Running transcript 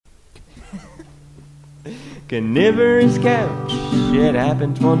Carnivorous couch, it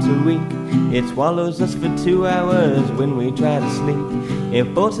happens once a week. It swallows us for 2 hours when we try to sleep. It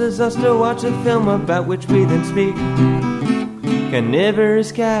forces us to watch a film about which we then speak.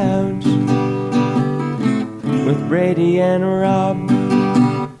 Carnivorous couch with Brady and Rob.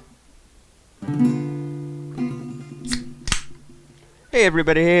 Hey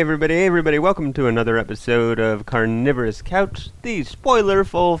everybody, welcome to another episode of Carnivorous Couch, the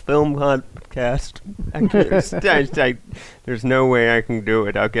spoiler-full film podcast. Actually, there's no way I can do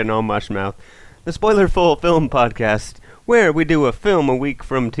it, I'll get all mush mouth. The spoiler-full film podcast, where we do a film a week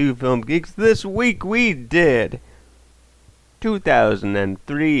from Two Film Geeks. This week we did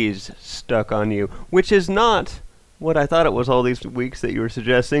 2003's Stuck on You, which is not what I thought it was all these weeks that you were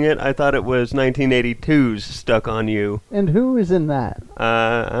suggesting it. I thought it was 1982's Stuck on You. And who is in that?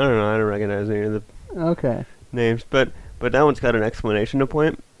 I don't know. I don't recognize any of the names, but that one's got an exclamation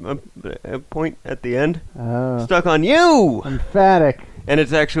point at the end. Oh. Stuck on You! Emphatic. And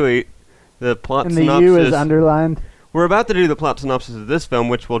it's actually the plot and synopsis. And the U is underlined. We're about to do the plot synopsis of this film,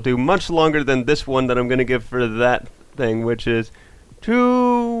 which will do much longer than this one that I'm going to give for that thing, which is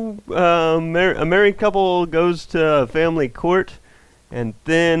a married couple goes to family court, and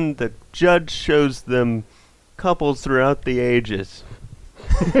then the judge shows them couples throughout the ages.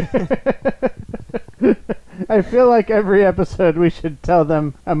 I feel like every episode we should tell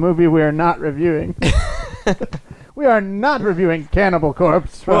them a movie we are not reviewing. We are not reviewing Cannibal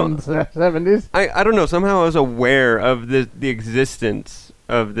Corpse from the 70s. I don't know, somehow I was aware of the existence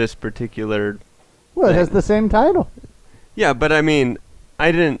of this particular Well, thing. It has the same title. Yeah, but I mean,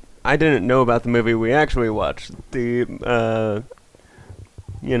 I didn't know about the movie we actually watched. The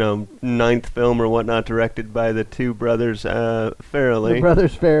ninth film or whatnot, directed by the two brothers Farrelly. The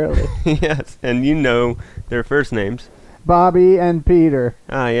brothers Farrelly. Yes, and you know their first names. Bobby and Peter.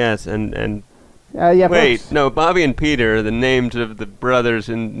 Ah, yes, and Yeah, wait, folks. no, Bobby and Peter are the names of the brothers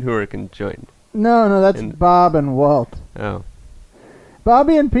who are conjoined. No, that's Bob and Walt. Oh.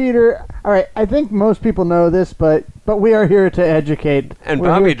 Bobby and Peter. All right, I think most people know this, but we are here to educate. And We're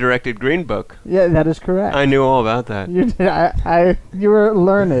Bobby here. Directed Green Book. Yeah, that is correct. I knew all about that. You did. You were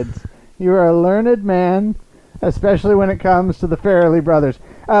learned. You are a learned man, especially when it comes to the Farrelly brothers.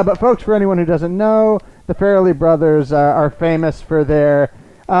 But folks, for anyone who doesn't know, the Farrelly brothers are famous for their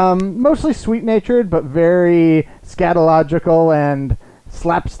mostly sweet-natured but very scatological and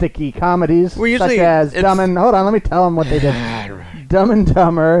slapsticky comedies, Well, such usually as it's- Dumb and... Hold on, let me tell them what they did. Dumb and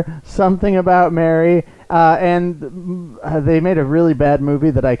Dumber, Something About Mary, and they made a really bad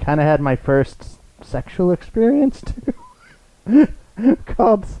movie that I kind of had my first sexual experience to,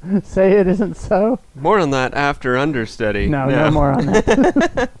 called Say It Isn't So. More on that after Understudy. No more on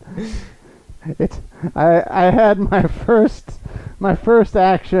that. I had my first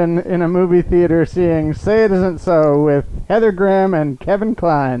action in a movie theater seeing Say It Isn't So with Heather Graham and Kevin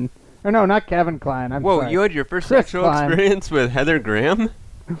Kline. Or no, not Kevin Kline. I'm Whoa, sorry. you had your first Chris sexual Klein. experience with Heather Graham?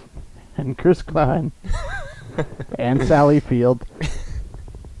 And Chris Klein. And Sally Field.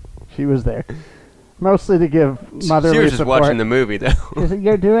 She was there. Mostly to give motherly support. She was just watching the movie, though. She said,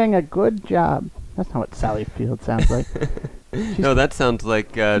 "You're doing a good job." That's not what Sally Field sounds like. No, that sounds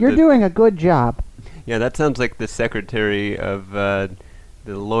like... You're doing a good job. Yeah, that sounds like the secretary of the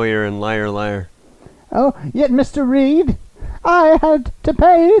Lawyer and Liar. Oh, yet Mr. Reed, I had to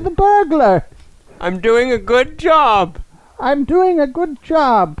pay the burglar. I'm doing a good job! I'm doing a good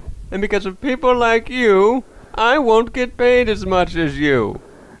job. And because of people like you, I won't get paid as much as you.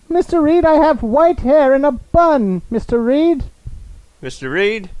 Mr. Reed, I have white hair in a bun, Mr. Reed. Mr.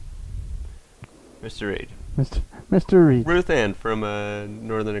 Reed? Mr. Reed. Mr. Reed. Ruth Ann from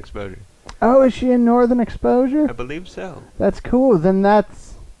Northern Exposure. Oh, is she in Northern Exposure? I believe so. That's cool. Then that's...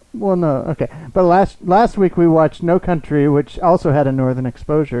 Well, no, okay. But last week we watched No Country, which also had a Northern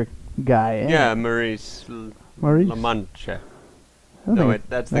Exposure guy in Yeah, it. Maurice Maurice? LaMancha. I don't No, think- wait,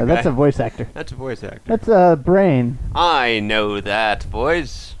 that's the guy. That's a voice actor. That's a voice actor. That's Brain. I know that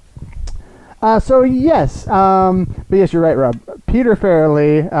voice. So yes, but yes, you're right, Rob. Peter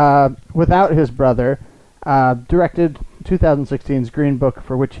Farrelly, without his brother, directed 2016's Green Book,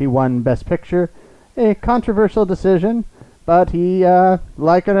 for which he won Best Picture. A controversial decision, but he,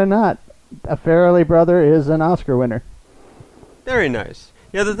 like it or not, a Farrelly brother is an Oscar winner. Very nice.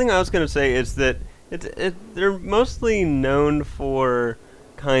 Yeah, the thing I was going to say is that they're mostly known for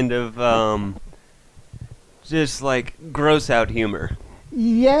kind of just like gross out humor.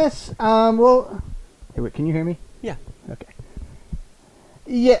 Yes. Well, hey, wait, can you hear me? Yeah. Okay.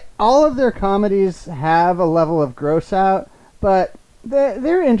 Yeah, all of their comedies have a level of gross out, but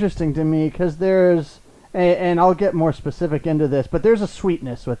they're interesting to me because there's and I'll get more specific into this, but there's a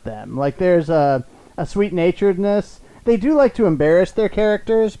sweetness with them. Like there's a a sweet-naturedness. They do like to embarrass their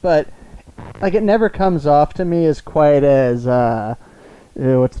characters, but like it never comes off to me as quite as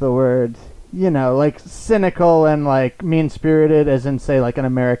what's the word? Like cynical and like mean-spirited, as in say like an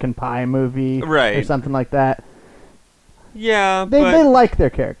American Pie movie, Right. or something like that. Yeah, They like their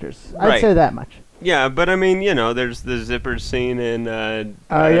characters. I'd Right. say that much. Yeah, but I mean, there's the zipper scene in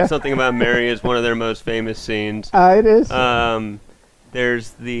Yeah. Something About Mary is one of their most famous scenes. It is.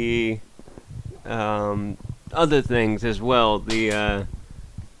 There's the other things as well. The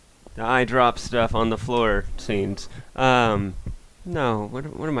eye drop stuff on the floor scenes. No, what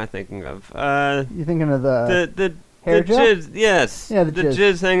am I thinking of? You thinking of The hair gel? jizz, yes. Yeah, the the jizz.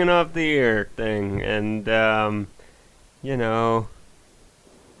 jizz hanging off the ear thing, and I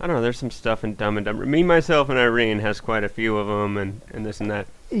don't know. There's some stuff in Dumb and Dumber. Me, Myself, and Irene has quite a few of them, and this and that.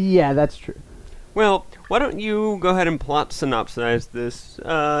 Yeah, that's true. Well, why don't you go ahead and plot synopsize this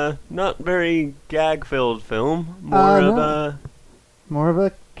not very gag-filled film, More of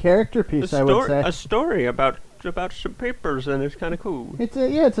a character piece, I would say. a story about some papers, and it's kind of cool. It's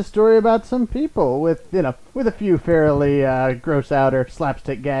a story about some people with a few fairly gross out or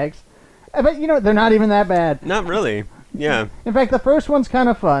slapstick gags, but they're not even that bad. Not really. Yeah. In fact, the first one's kind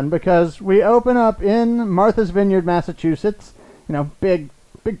of fun because we open up in Martha's Vineyard, Massachusetts.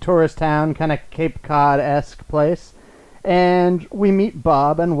 Big tourist town, kind of Cape Cod-esque place, and we meet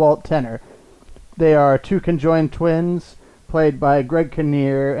Bob and Walt Tenner. They are two conjoined twins, played by Greg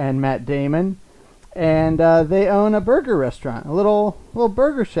Kinnear and Matt Damon. And they own a burger restaurant, a little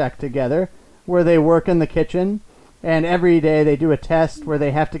burger shack together, where they work in the kitchen. And every day they do a test where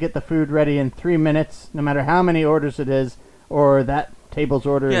they have to get the food ready in 3 minutes, no matter how many orders it is, or that table's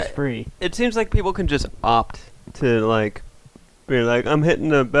order is free. It seems like people can just opt to be like, I'm hitting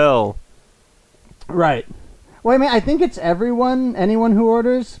the bell. Right. Well, I mean, I think it's anyone who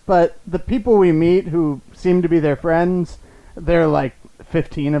orders, but the people we meet who seem to be their friends, they're like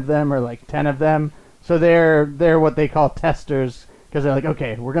 15 of them or like 10 of them. So they're what they call testers, because they're like,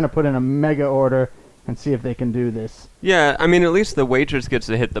 okay, we're going to put in a mega order and see if they can do this. Yeah, I mean, at least the waitress gets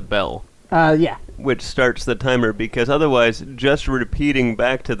to hit the bell. Yeah. Which starts the timer, because otherwise, just repeating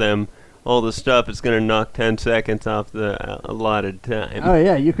back to them all the stuff is going to knock 10 seconds off the allotted time. Oh,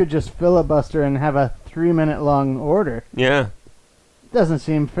 yeah, you could just filibuster and have a 3-minute long order. Yeah. Doesn't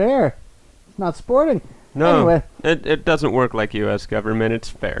seem fair. It's not sporting. No, Anyway. it doesn't work like U.S. government. It's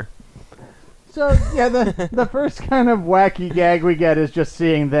fair. So, yeah, the first kind of wacky gag we get is just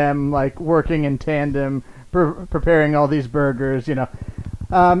seeing them, working in tandem, preparing all these burgers,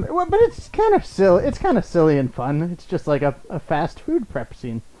 But it's kind of silly. It's kind of silly and fun. It's just like a fast food prep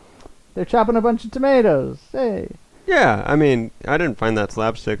scene. They're chopping a bunch of tomatoes. Hey. Yeah, I mean, I didn't find that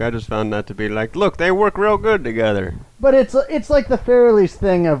slapstick. I just found that to be like, look, they work real good together. But it's like the Farrellys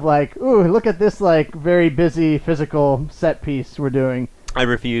thing of ooh, look at this very busy physical set piece we're doing. I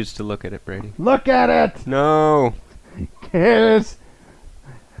refuse to look at it, Brady. Look at it! No. Yes.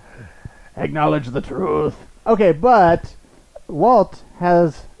 Acknowledge the truth. Okay, but Walt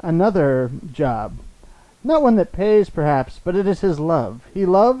has another job. Not one that pays, perhaps, but it is his love. He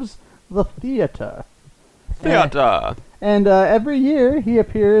loves the theater. Theater. And every year he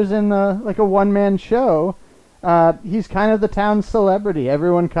appears in a one-man show. He's kind of the town's celebrity.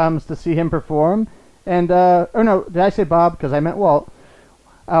 Everyone comes to see him perform. And, oh no, did I say Bob? Because I meant Walt.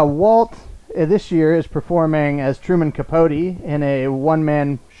 Walt, this year, is performing as Truman Capote in a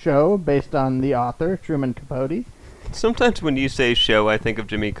one-man show based on the author, Truman Capote. Sometimes when you say show, I think of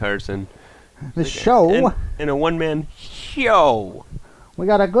Jimmy Carson. The show? In a one-man show. We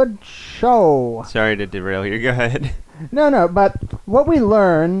got a good show. Sorry to derail you. Go ahead. No, but what we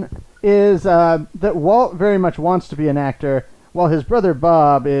learn is that Walt very much wants to be an actor, while his brother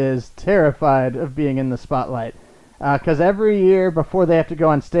Bob is terrified of being in the spotlight. Because every year before they have to go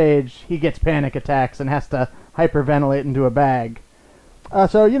on stage, he gets panic attacks and has to hyperventilate into a bag.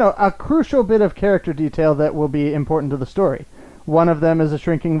 So, a crucial bit of character detail that will be important to the story. One of them is a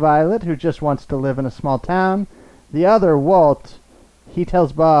shrinking violet who just wants to live in a small town. The other, Walt, he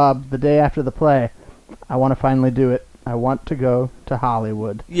tells Bob the day after the play, I want to finally do it. I want to go to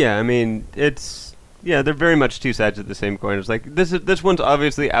Hollywood. Yeah, I mean, they're very much two sides of the same coin. It's like, this one's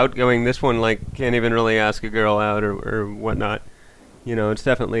obviously outgoing. This one, can't even really ask a girl out or whatnot. It's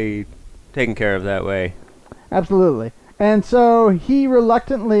definitely taken care of that way. Absolutely. And so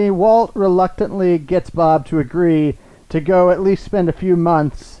Walt reluctantly gets Bob to agree to go at least spend a few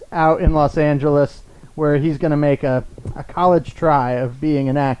months out in Los Angeles, where he's going to make a college try of being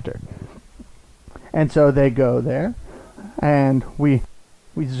an actor. And so they go there, and we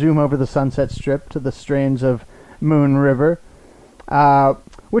zoom over the Sunset Strip to the strains of Moon River,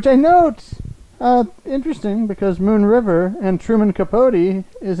 which I note Interesting, because Moon River and Truman Capote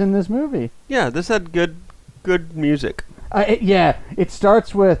is in this movie. Yeah, this had good music. It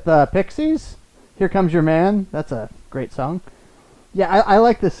starts with Pixies. Here Comes Your Man. That's a great song. Yeah, I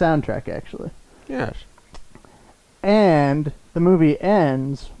like this soundtrack, actually. Yes. And the movie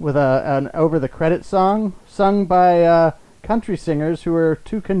ends with an over-the-credit song sung by country singers who are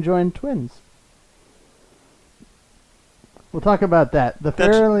two conjoined twins. We'll talk about that.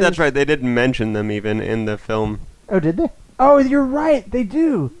 That's right. They didn't mention them even in the film. Oh, did they? Oh, you're right. They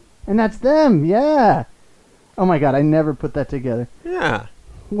do. And that's them. Yeah. Oh, my God. I never put that together. Yeah.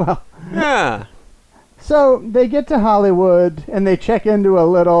 Well. Yeah. So they get to Hollywood, and they check into a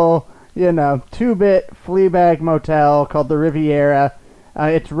little, 2-bit Fleabag motel called the Riviera.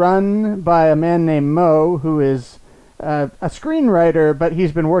 It's run by a man named Mo, who is a screenwriter, but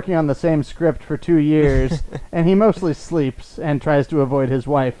he's been working on the same script for 2 years, and he mostly sleeps and tries to avoid his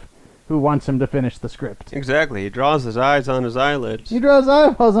wife, who wants him to finish the script. Exactly. He draws his eyes on his eyelids. He draws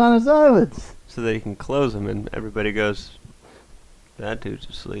eyeballs on his eyelids. So that he can close them, and everybody goes, that dude's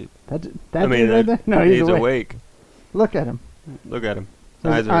asleep. That dude right there? No, he's awake. Look at him. Look at him.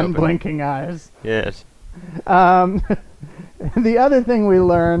 His Eyes are unblinking eyes. Yes. The other thing we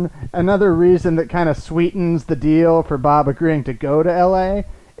learn, another reason that kind of sweetens the deal for Bob agreeing to go to L.A.,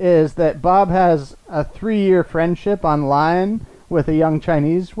 is that Bob has a 3-year friendship online with a young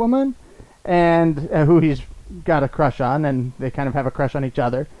Chinese woman, and who he's got a crush on, and they kind of have a crush on each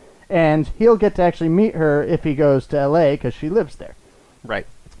other. And he'll get to actually meet her if he goes to L.A. because she lives there. Right.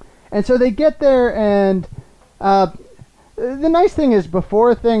 And so they get there, and the nice thing is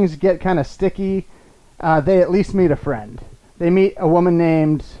before things get kind of sticky, they at least meet a friend. They meet a woman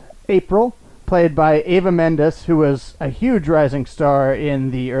named April, played by Ava Mendes, who was a huge rising star in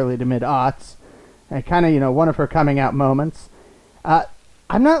the early to mid-aughts, and kind of, one of her coming out moments.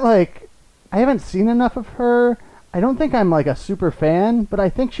 I'm not I haven't seen enough of her. I don't think I'm a super fan, but I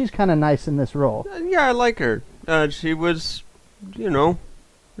think she's kind of nice in this role. Yeah, I like her. She was,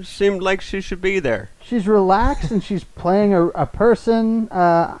 seemed like she should be there. She's relaxed and she's playing a person.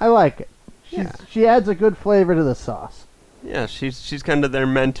 I like it. She adds a good flavor to the sauce. Yeah, she's kind of their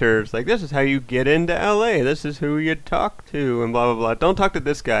mentor. It's like, this is how you get into L.A. This is who you talk to, and blah, blah, blah. Don't talk to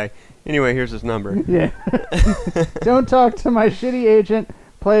this guy. Anyway, here's his number. Yeah. Don't talk to my shitty agent,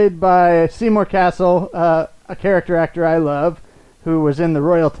 played by Seymour Castle, a character actor I love, who was in the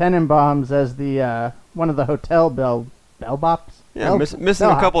Royal Tenenbaums as the one of the hotel bellbops. Yeah, missing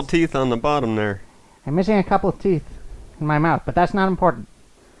a couple teeth on the bottom there. I'm missing a couple of teeth in my mouth, but that's not important.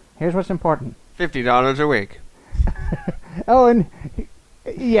 Here's what's important. $50 a week. Oh, and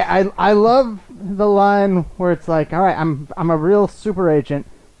yeah, I love the line where it's like, all right, I'm a real super agent,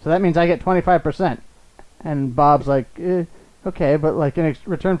 so that means I get 25%. And Bob's like, okay, but in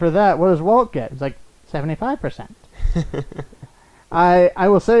return for that, what does Walt get? He's like, 75%. I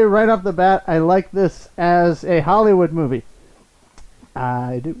will say right off the bat, I like this as a Hollywood movie.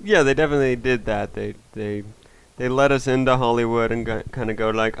 I do. Yeah, they definitely did that. They let us into Hollywood and kind of go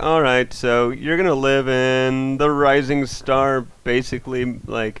like, all right, so you're gonna live in the Rising Star, basically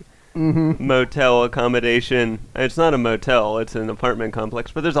motel accommodation. It's not a motel; it's an apartment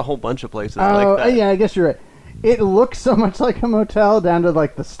complex. But there's a whole bunch of places like that. Yeah, I guess you're right. It looks so much like a motel down to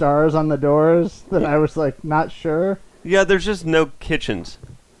the stars on the doors that I was not sure. Yeah, there's just no kitchens.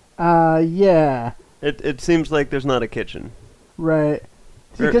 Yeah. It seems like there's not a kitchen. Right.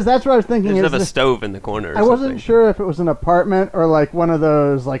 Because that's what I was thinking. There's a stove in the corner. I wasn't sure if it was an apartment or one of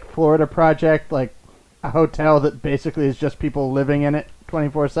those Florida Project, a hotel that basically is just people living in it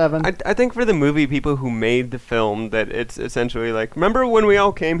 24/7. I think for the movie people who made the film that it's essentially remember when we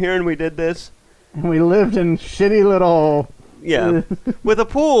all came here and we did this? And we lived in shitty little... Yeah, with a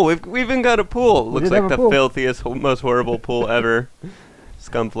pool. We've even got a pool. Looks like the filthiest, most horrible pool ever.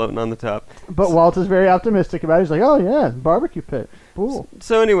 Scum floating on the top. But Walt is very optimistic about it. He's like, oh yeah, barbecue pit, pool.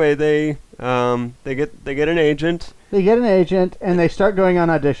 So anyway, they get an agent. They get an agent, and they start going on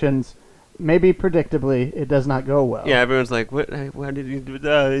auditions. Maybe predictably, it does not go well. Yeah, everyone's like, "What? Why did you do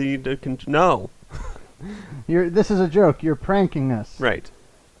that? No." This is a joke. You're pranking us. Right.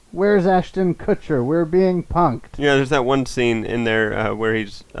 Where's Ashton Kutcher? We're being punked. Yeah, there's that one scene in there where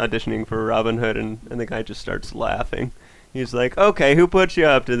he's auditioning for Robin Hood, and the guy just starts laughing. He's like, okay, who put you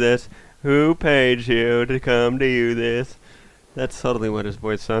up to this? Who paid you to come do this? That's totally what his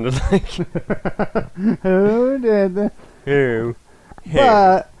voice sounded like. Who did that? Who?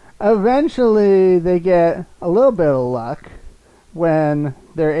 But eventually they get a little bit of luck when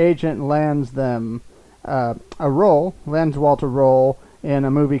their agent lands them lands Walt a role in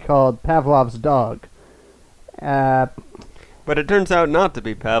a movie called Pavlov's Dog. But it turns out not to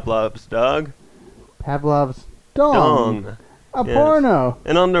be Pavlov's Dog. Pavlov's Dong. Dong. A Yes. porno.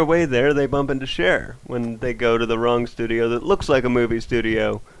 And on their way there, they bump into Cher when they go to the wrong studio that looks like a movie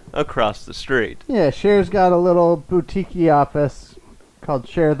studio across the street. Yeah, Cher's got a little boutique office called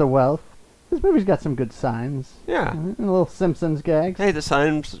Share the Wealth. This movie's got some good signs. Yeah. And a little Simpsons gags. Hey, the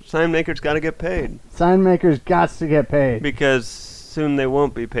sign maker's got to get paid. Sign makers got to get paid. Because soon they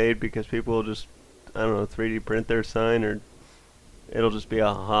won't be paid because people will just, 3D print their sign, or it'll just be a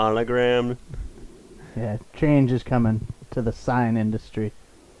hologram. Yeah, change is coming to the sign industry.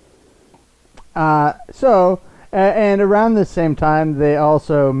 And around the same time, they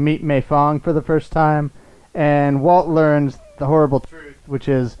also meet Mei Fong for the first time, and Walt learns the horrible truth, which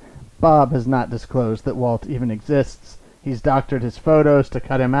is Bob has not disclosed that Walt even exists. He's doctored his photos to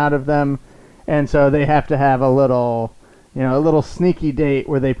cut him out of them, and so they have to have a little sneaky date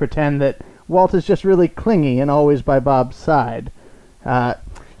where they pretend that Walt is just really clingy and always by Bob's side.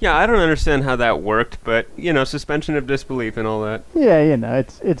 Yeah, I don't understand how that worked, but, suspension of disbelief and all that. Yeah,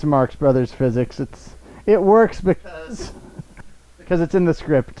 it's Marx Brothers physics. It works because it's in the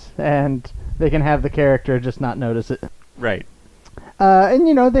script, and they can have the character just not notice it. Right.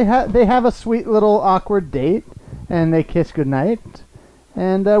 And they have a sweet little awkward date, and they kiss goodnight,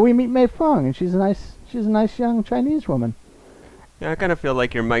 and we meet Mei Fong, and she's a nice young Chinese woman. Yeah, I kind of feel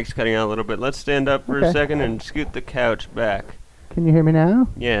like your mic's cutting out a little bit. Let's stand up for a second and scoot the couch back. Can you hear me now?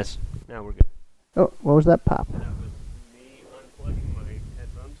 Yes. Now we're good. Oh, what was that pop? That was me unplugging my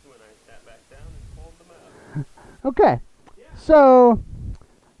headphones when I sat back down and pulled them out. Okay. So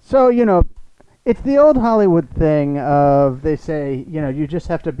it's the old Hollywood thing of, they say, you just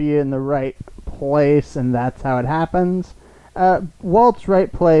have to be in the right place, and that's how it happens. Walt's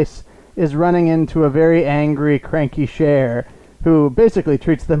right place is running into a very angry, cranky Cher, who basically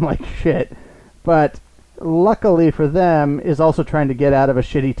treats them like shit, but luckily for them is also trying to get out of a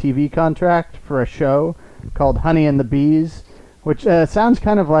shitty TV contract for a show called Honey and the Bees, which sounds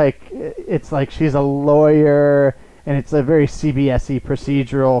kind of like it's like she's a lawyer, and it's a very CBS-y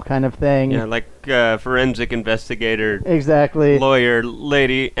procedural kind of thing. Yeah, like forensic investigator, Exactly. lawyer,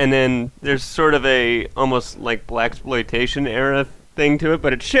 lady, and then there's sort of a almost like blaxploitation era thing to it,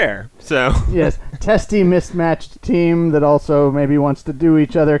 but it's Cher, so... Yes, testy mismatched team that also maybe wants to do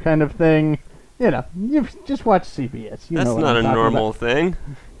each other kind of thing. You just watch CBS. That's not a normal thing.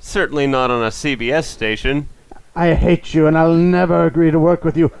 Certainly not on a CBS station. I hate you, and I'll never agree to work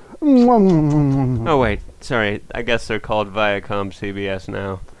with you. Oh, wait. Sorry. I guess they're called Viacom CBS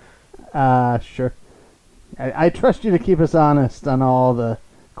now. Sure. I trust you to keep us honest on all the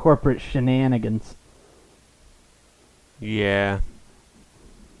corporate shenanigans. Yeah.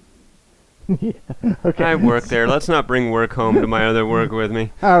 Yeah, okay. I work there. Let's not bring work home to my other work with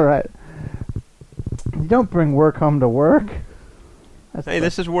me. All right. You don't bring work home to work. Hey,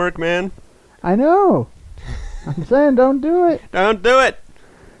 this is work, man. I know. I'm saying don't do it. Don't do it!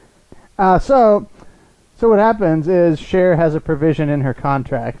 So what happens is Cher has a provision in her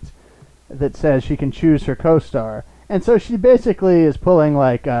contract that says she can choose her co-star. And so she basically is pulling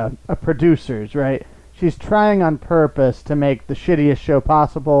like a producer's, right? She's trying on purpose to make the shittiest show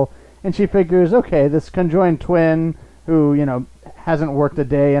possible. And she figures, okay, this conjoined twin who, hasn't worked a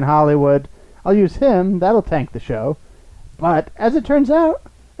day in Hollywood, I'll use him, that'll tank the show. But as it turns out,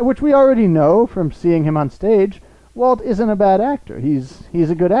 which we already know from seeing him on stage, Walt isn't a bad actor. He's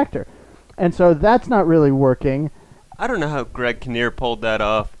a good actor. And so that's not really working. I don't know how Greg Kinnear pulled that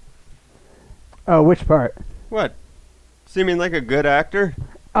off. Oh, which part? What? Seeming like a good actor?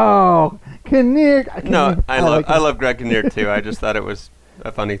 Oh, Kinnear. No, I like love Greg Kinnear too. I just thought it was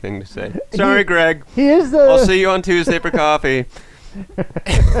a funny thing to say. Sorry, Greg. He is the... I'll see you on Tuesday for coffee.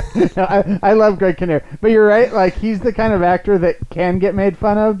 No, I love Greg Kinnear. But you're right, like, he's the kind of actor that can get made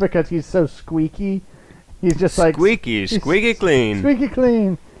fun of because he's so squeaky. He's just like... Squeaky clean. Squeaky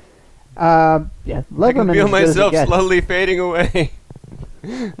clean. Yeah, love I can him. feel myself slowly fading away.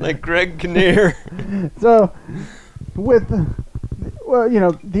 Like Greg Kinnear. So, the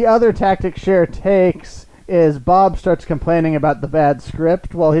other tactic Cher takes is Bob starts complaining about the bad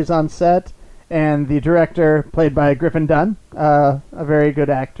script while he's on set, and the director, played by Griffin Dunne, a very good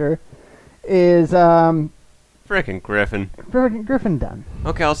actor, is Frickin' Griffin. Griffin Dunne.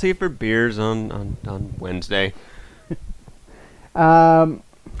 Okay, I'll see you for beers on Wednesday.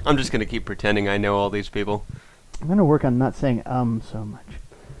 I'm I'm just gonna keep pretending I know all these people. gonna work on not saying so much.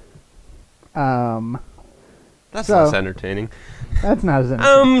 That's So- less entertaining. That's not as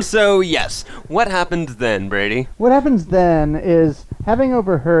entertaining. So yes. What happened then, Brady? What happens then is, having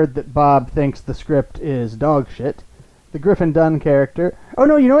overheard that Bob thinks the script is dog shit, the Griffin Dunne character... Oh,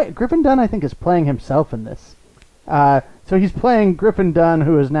 no, you know what? Griffin Dunne, I think, is playing himself in this. So he's playing Griffin Dunne,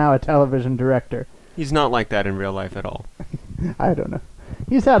 who is now a television director. He's not like that in real life at all. I don't know.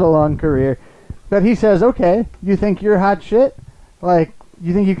 He's had a long career. But he says, okay, you think you're hot shit? Like,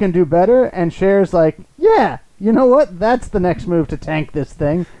 you think you can do better? And Cher's like, yeah, you know what? That's the next move to tank this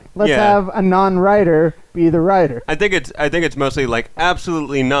thing. Let's have a non-writer be the writer. I think it's mostly like,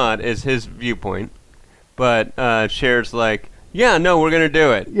 absolutely not is his viewpoint. But Cher's like, yeah, no, we're going to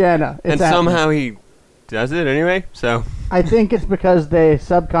do it. Yeah, no. And somehow he does it anyway, so. I think it's because they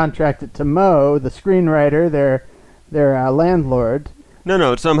subcontract it to Mo, the screenwriter, their landlord.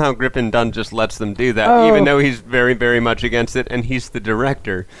 No, somehow Griffin Dunn just lets them do that, even though he's very, very much against it, and he's the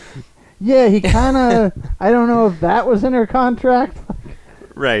director. Yeah, he kind of, I don't know if that was in her contract.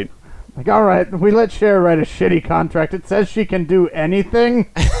 Right. Like, all right, we let Cher write a shitty contract. It says she can do anything.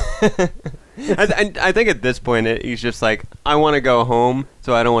 I think at this point, he's just like, I want to go home,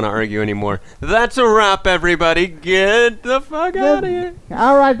 so I don't want to argue anymore. That's a wrap, everybody. Get the fuck out of here.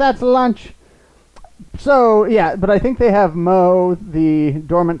 All right, that's lunch. So, yeah, but I think they have Mo, the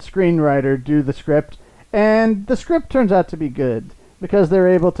dormant screenwriter, do the script, and the script turns out to be good, because they're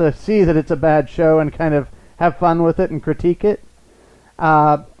able to see that it's a bad show and kind of have fun with it and critique it.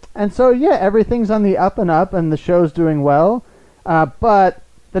 And so, yeah, everything's on the up and up, and the show's doing well, but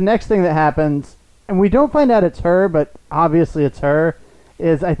the next thing that happens, and we don't find out it's her, but obviously it's her,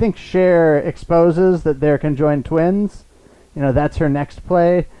 is I think Cher exposes that they're conjoined twins. You know, that's her next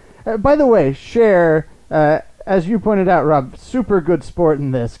play. By the way, Cher, as you pointed out, Rob, super good sport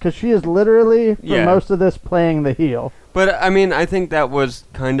in this, because she is literally, for most of this, playing the heel. But, I mean, I think that was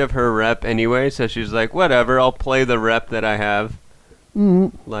kind of her rep anyway, so she's like, whatever, I'll play the rep that I have.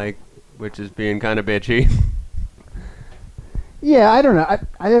 Mm-hmm. Like, which is being kind of bitchy. Yeah, I don't know.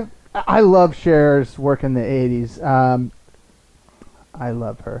 I love Cher's work in the 80s. I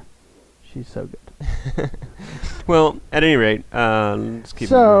love her. She's so good. Well, at any rate, let's keep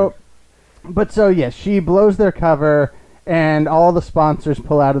moving. So yes, she blows their cover, and all the sponsors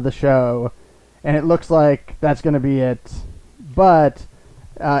pull out of the show, and it looks like that's going to be it. But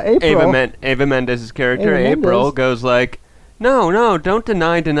April... Ava Mendes' character, April, goes like, no, don't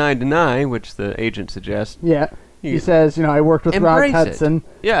deny, which the agent suggests. Yeah. He says, I worked with Rock Hudson.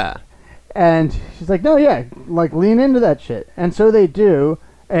 Yeah. And she's like, no, yeah, like, lean into that shit. And so they do,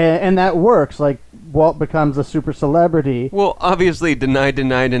 and that works. Like, Walt becomes a super celebrity. Well, obviously, deny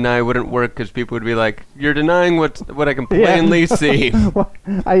wouldn't work because people would be like, you're denying what I can plainly see. Well,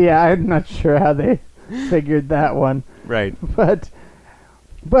 I'm not sure how they figured that one. Right. But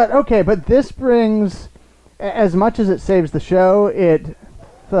this brings, as much as it saves the show, it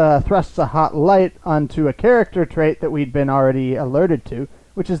thrusts a hot light onto a character trait that we'd been already alerted to,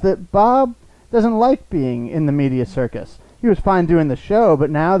 which is that Bob doesn't like being in the media circus. He was fine doing the show, but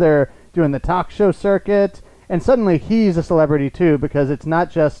now they're doing the talk show circuit, and suddenly he's a celebrity too, because it's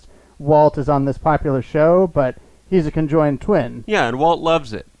not just Walt is on this popular show, but he's a conjoined twin. Yeah, and Walt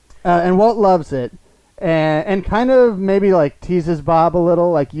loves it. And kind of maybe like teases Bob a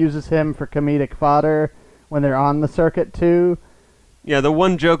little, like uses him for comedic fodder when they're on the circuit too. Yeah, the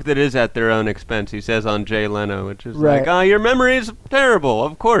one joke that is at their own expense, he says on Jay Leno, which is like, your memory is terrible.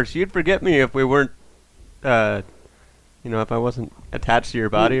 Of course, you'd forget me if we weren't, if I wasn't attached to your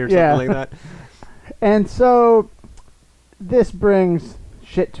body or something like that. And so this brings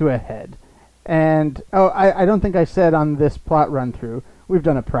shit to a head. And, I don't think I said on this plot run-through, we've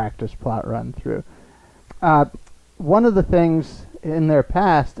done a practice plot run-through. One of the things in their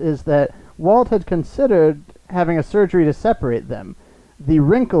past is that Walt had considered having a surgery to separate them. The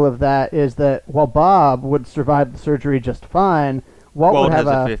wrinkle of that is that while Bob would survive the surgery just fine, Walt would have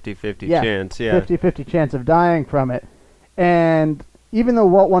a 50-50 chance. Yeah, 50-50 chance of dying from it. And even though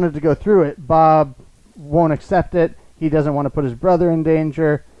Walt wanted to go through it, Bob won't accept it. He doesn't want to put his brother in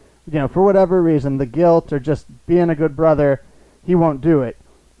danger. For whatever reason, the guilt or just being a good brother, he won't do it.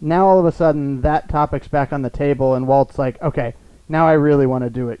 Now all of a sudden, that topic's back on the table, and Walt's like, okay, now I really want to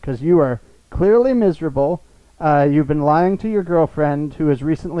do it, because you are clearly miserable. You've been lying to your girlfriend, who has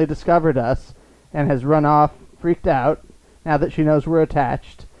recently discovered us and has run off, freaked out, now that she knows we're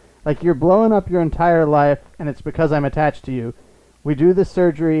attached. Like, you're blowing up your entire life, and it's because I'm attached to you. We do this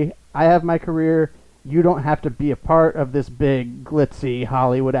surgery. I have my career. You don't have to be a part of this big, glitzy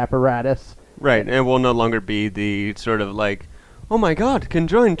Hollywood apparatus. Right, and we'll no longer be the sort of like, oh my God,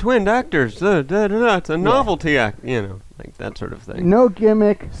 conjoined twin actors, it's a novelty act, like that sort of thing. No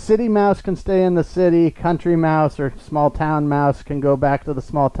gimmick. City mouse can stay in the city. Country mouse or small town mouse can go back to the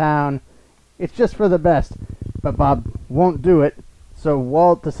small town. It's just for the best. But Bob won't do it. So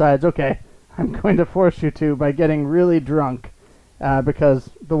Walt decides, okay, I'm going to force you to by getting really drunk. Because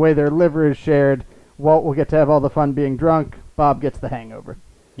the way their liver is shared, Walt will get to have all the fun being drunk. Bob gets the hangover.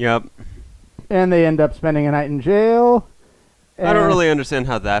 Yep. And they end up spending a night in jail. I don't really understand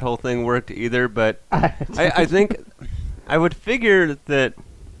how that whole thing worked either, but I think I would figure that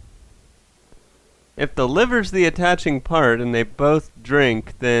if the liver's the attaching part and they both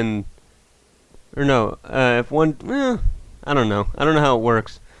drink, then... Or no, if one... I don't know. I don't know how it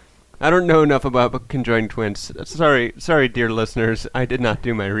works. I don't know enough about conjoined twins. Sorry, dear listeners. I did not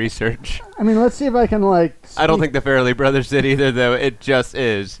do my research. I mean, let's see if I can, like... I don't think the Farrelly brothers did either, though. It just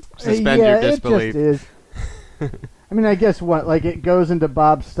is. Suspend your disbelief. It just is. I mean, I guess what? Like, it goes into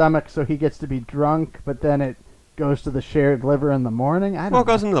Bob's stomach so he gets to be drunk, but then it goes to the shared liver in the morning? I don't know. Well, it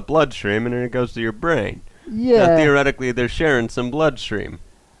goes into the bloodstream, and then it goes to your brain. Yeah. Now, theoretically, they're sharing some bloodstream.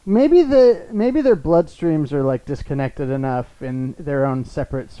 Maybe their bloodstreams are like disconnected enough in their own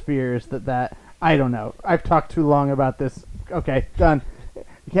separate spheres that I don't know. I've talked too long about this. Okay, done.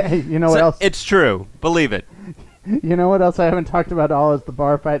 Yeah, you know what else? It's true. Believe it. You know what else I haven't talked about at all is the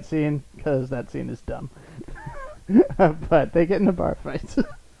bar fight scene, because that scene is dumb. But they get in a bar fight.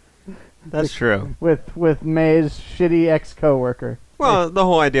 That's true. With May's shitty ex-coworker. Well, the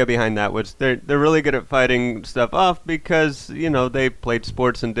whole idea behind that was they're really good at fighting stuff off because, they played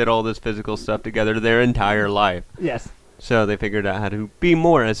sports and did all this physical stuff together their entire life. Yes. So they figured out how to be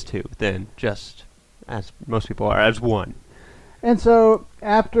more as two than just, as most people are, as one. And so,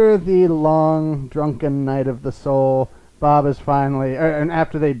 after the long, drunken night of the soul, Bob is finally... and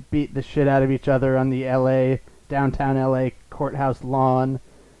after they beat the shit out of each other on the downtown L.A. courthouse lawn,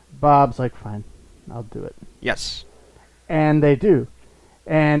 Bob's like, fine, I'll do it. Yes. And they do.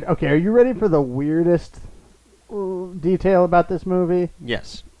 And, okay, are you ready for the weirdest detail about this movie?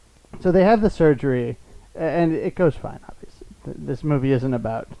 Yes. So they have the surgery, and it goes fine, obviously. This movie isn't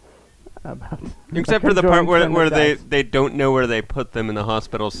about Except for the part where they don't know where they put them in the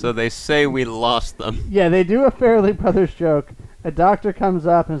hospital, so they say we lost them. Yeah, they do a Farrelly Brothers joke. A doctor comes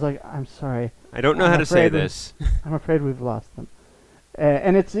up and is like, I'm sorry. I don't know how to say this. I'm afraid we've lost them.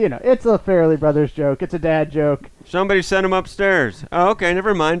 And it's, it's a Farrelly Brothers joke. It's a dad joke. Somebody sent them upstairs. Oh, okay,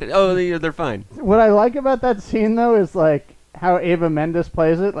 never mind. Oh, they're fine. What I like about that scene, though, is, like, how Ava Mendes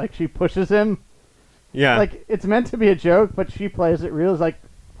plays it. Like, she pushes him. Yeah. Like, it's meant to be a joke, but she plays it real. It's like,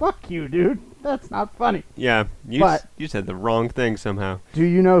 fuck you, dude. That's not funny. Yeah, you said the wrong thing somehow. Do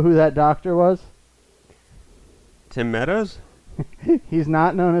you know who that doctor was? Tim Meadows? He's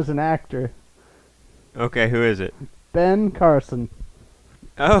not known as an actor. Okay, who is it? Ben Carson.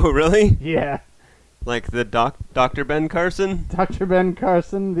 Oh, really? Yeah. Like the Dr. Ben Carson? Dr. Ben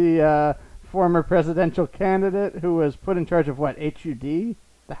Carson, the former presidential candidate who was put in charge of what, HUD?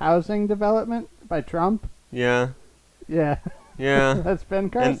 The housing development by Trump? Yeah. Yeah. Yeah. That's Ben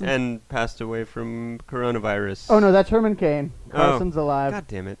Carson. And passed away from coronavirus. Oh, no, that's Herman Cain. Carson's alive. God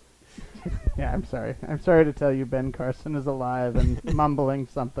damn it. Yeah, I'm sorry. I'm sorry to tell you Ben Carson is alive and mumbling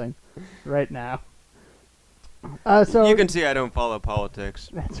something right now. So you can see I don't follow politics.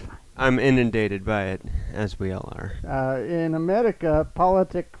 That's fine. I'm inundated by it, as we all are. In America,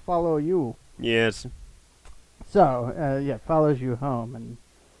 politic follow you. Yes. So, follows you home and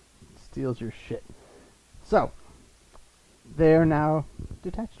steals your shit. So, they are now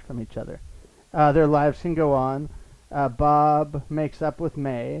detached from each other. Their lives can go on. Bob makes up with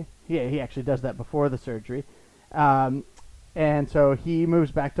May. He actually does that before the surgery. And so he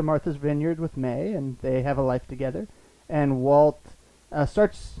moves back to Martha's Vineyard with May, and they have a life together. And Walt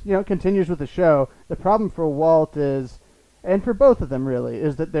continues with the show. The problem for Walt is, and for both of them really,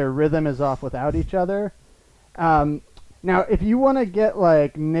 is that their rhythm is off without each other. Now, if you want to get,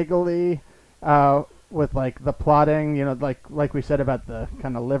 like, niggly with, like, the plotting, like we said about the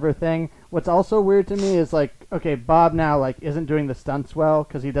kind of liver thing, what's also weird to me is, like, okay, Bob now, like, isn't doing the stunts well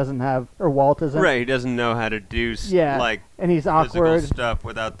because he doesn't have, or Walt isn't. Right, he doesn't know how to do, and he's awkward. Physical stuff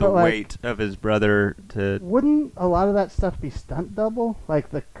without the weight of his brother to... Wouldn't a lot of that stuff be stunt double?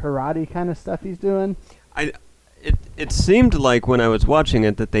 Like the karate kind of stuff he's doing? It seemed like when I was watching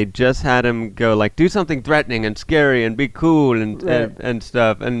it that they just had him go, like, do something threatening and scary and be cool and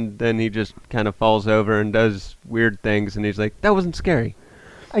stuff, and then he just kind of falls over and does weird things, and he's like, that wasn't scary.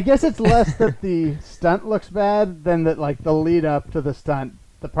 I guess it's less that the stunt looks bad than that, like, the lead up to the stunt,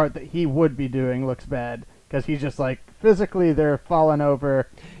 the part that he would be doing looks bad, because he's just, like, physically they're falling over.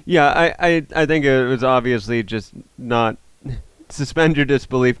 Yeah, I think it was obviously just not suspend your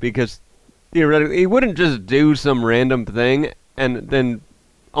disbelief because theoretically he wouldn't just do some random thing and then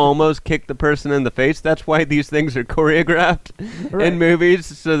almost kick the person in the face. That's why these things are choreographed in movies,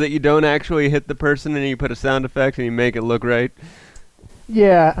 so that you don't actually hit the person and you put a sound effect and you make it look right.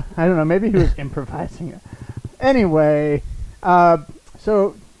 Yeah, I don't know. Maybe he was improvising it. Anyway,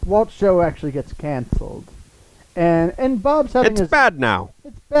 so Walt's show actually gets canceled. And Bob's having It's bad now.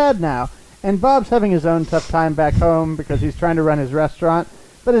 It's bad now. And Bob's having his own tough time back home because he's trying to run his restaurant,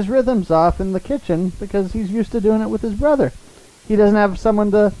 but his rhythm's off in the kitchen because he's used to doing it with his brother. He doesn't have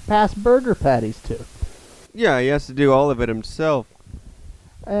someone to pass burger patties to. Yeah, he has to do all of it himself.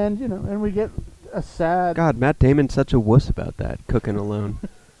 And, and we get a sad... God, Matt Damon's such a wuss about that, cooking alone.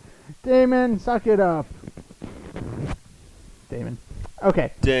 Damon, suck it up. Damon.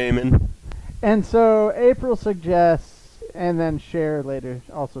 Okay. Damon. And so April suggests, and then Cher later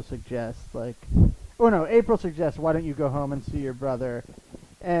also suggests, April suggests, why don't you go home and see your brother?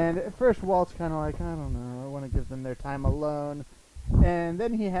 And at first Walt's kind of like, I don't know, I want to give them their time alone. And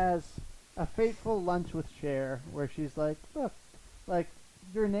then he has a fateful lunch with Cher where she's like, look,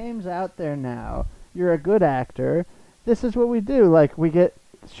 your name's out there now. You're a good actor. This is what we do. We get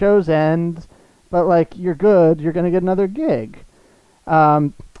shows end, but, you're good. You're going to get another gig.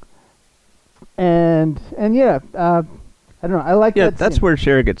 I don't know. I like that. Yeah, that's scene. where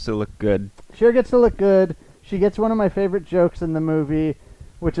Cher gets to look good. Cher gets to look good. She gets one of my favorite jokes in the movie,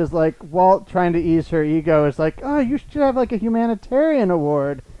 which is Walt trying to ease her ego is oh, you should have a humanitarian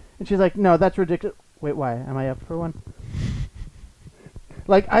award. And she's like, no, that's ridiculous. Wait, why? Am I up for one?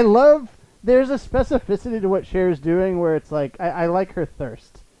 I love, there's a specificity to what Cher's doing where it's I like her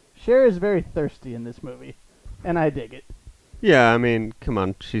thirst. Cher is very thirsty in this movie, and I dig it. Yeah, I mean, come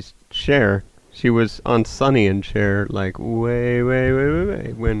on, she's Cher. She was on Sunny and Cher, way,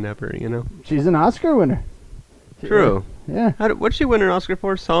 whenever, She's an Oscar winner. True. Yeah. What'd she win an Oscar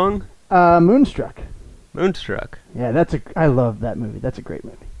for? Song? Moonstruck. Moonstruck. Yeah, I love that movie. That's a great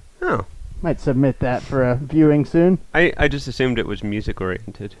movie. Oh. Might submit that for a viewing soon. I just assumed it was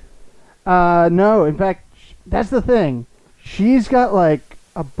music-oriented. No, in fact, that's the thing. She's got,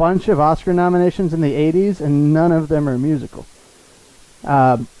 a bunch of Oscar nominations in the 80s, and none of them are musical.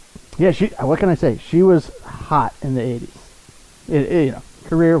 Yeah, what can I say? She was hot in the 80s.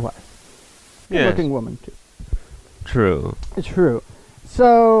 Career-wise. Good-looking woman, too. True. It's true.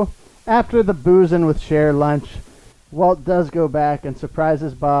 So, after the boozing with Cher lunch, Walt does go back and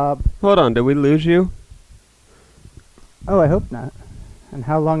surprises Bob. Hold on, did we lose you? Oh, I hope not. And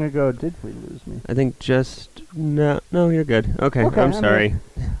how long ago did we lose me? I think no, you're good. Okay, I'm sorry.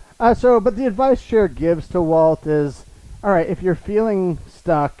 But the advice Cher gives to Walt is, all right, if you're feeling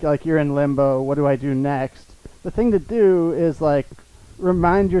stuck, you're in limbo, what do I do next? The thing to do is,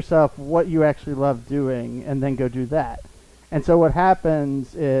 remind yourself what you actually love doing and then go do that. And so what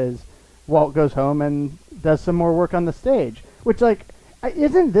happens is Walt goes home and does some more work on the stage, which,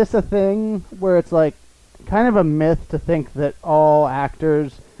 isn't this a thing where it's, kind of a myth to think that all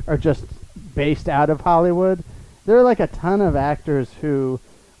actors are just based out of Hollywood? There are, a ton of actors who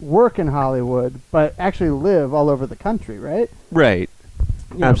work in Hollywood but actually live all over the country, right? Right.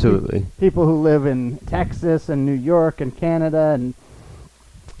 Absolutely. People who live in Texas and New York and Canada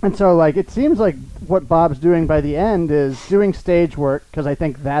and so, it seems like what Bob's doing by the end is doing stage work, because I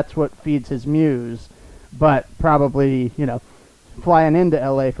think that's what feeds his muse, but probably, flying into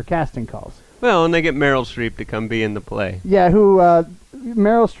L.A. for casting calls. Well, and they get Meryl Streep to come be in the play. Yeah, Meryl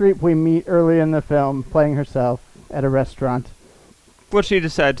Streep we meet early in the film, playing herself at a restaurant. Well, she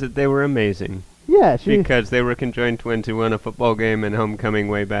decides that they were amazing. Yeah, because they were conjoined twins who won a football game in Homecoming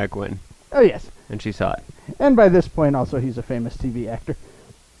way back when. Oh, yes. And she saw it. And by this point, also, he's a famous TV actor.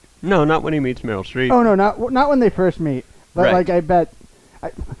 No, not when he meets Meryl Streep. Oh, no, not when they first meet. But, right. I bet,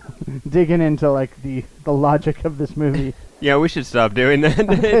 digging into, the logic of this movie. Yeah, we should stop doing that.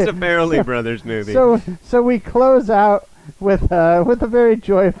 It's a Farrelly Brothers movie. So we close out with a very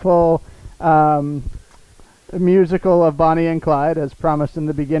joyful musical of Bonnie and Clyde, as promised in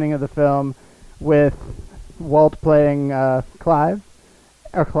the beginning of the film, with Walt playing Clive.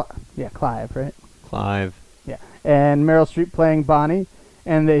 Clive, right? Clive. Yeah. And Meryl Streep playing Bonnie.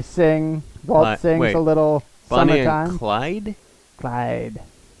 And they sing, Walt sings a little Bonnie Summertime. And Clyde? Clyde.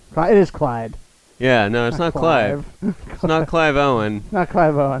 It is Clyde. Yeah, no, it's not Clive. It's not Clive Owen. Not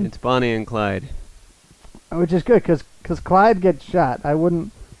Clive Owen. It's Bonnie and Clyde. Which is good, because Clyde gets shot. I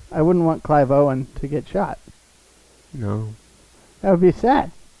wouldn't want Clive Owen to get shot. No. That would be sad.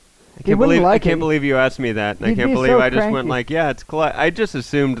 I can't believe you asked me that. And I can't believe I just cranky. went yeah, it's Clyde. I just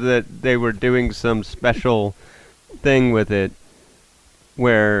assumed that they were doing some special thing with it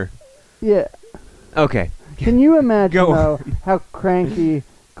where... Yeah. Okay. Can you imagine, though, how cranky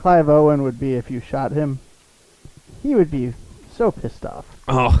Clive Owen would be if you shot him? He would be so pissed off.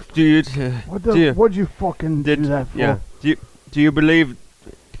 Oh, dude. What'd you fucking do that for? Yeah. Do you believe...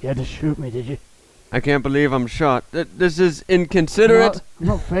 You had to shoot me, did you? I can't believe I'm shot. This is inconsiderate. I'm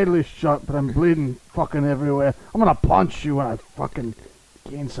not fatally shot, but I'm bleeding fucking everywhere. I'm gonna punch you when I fucking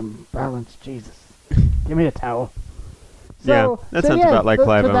gain some balance. Jesus. Give me a towel. So, that sounds about like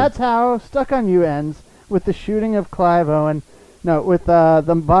Clive so Owen. that's how Stuck on You ends, with the shooting of Clive Owen. No, with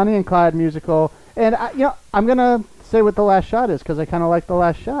the Bonnie and Clyde musical. And, I'm going to say what the last shot is, because I kind of like the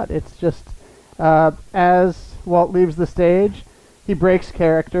last shot. It's just, as Walt leaves the stage, he breaks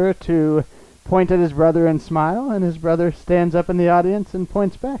character to point at his brother and smile, and his brother stands up in the audience and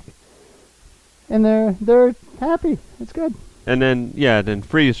points back. And they're happy. It's good. And then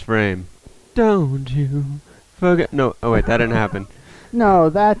freeze frame. Don't you forget. No, oh wait, that didn't happen. No,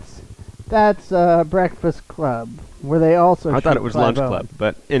 that's Breakfast Club, where they also I thought shoot it was Clive Lunch Owen. Club,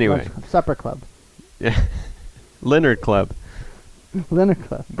 but anyway. Supper Club. Yeah. Leonard Club. Leonard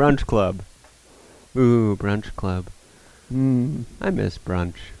Club. Brunch Club. Ooh, Brunch Club. Mm. I miss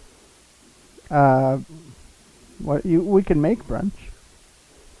brunch. We can make brunch.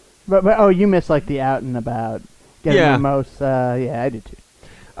 But oh, you miss like the out and about, getting Yeah. mimosa. Yeah, I do too.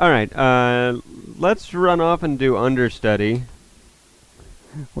 All right, let's run off and do understudy.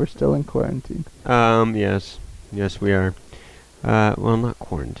 We're still in quarantine. Yes, we are. Well, not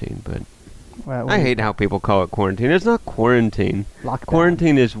quarantine, but Well, I hate how people call it quarantine. It's not quarantine. lockdown.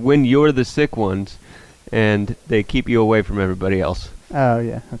 Quarantine is when you're the sick ones, and they keep you away from everybody else. Oh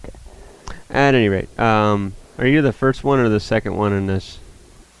yeah, okay. At any rate, are you the first one or the second one in this?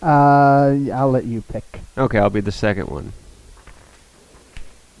 I'll let you pick. Okay, I'll be the second one.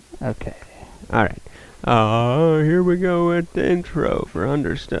 Okay. All right. Here we go with the intro for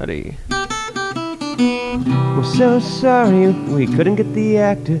understudy. We're so sorry we couldn't get the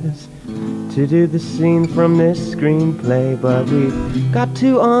actors to do the scene from this screenplay, but we've got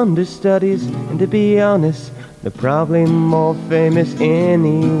two understudies, and to be honest, they're probably more famous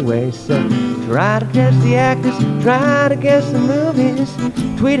anyway. So try to guess the actors, try to guess the movies.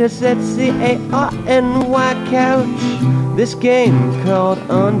 Tweet us at CARNY Couch. This game called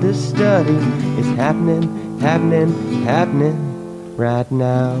Understudy is happening right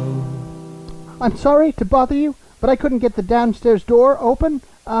now. I'm sorry to bother you, but I couldn't get the downstairs door open.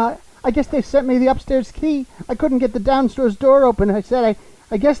 I guess they sent me the upstairs key. I couldn't get the downstairs door open. I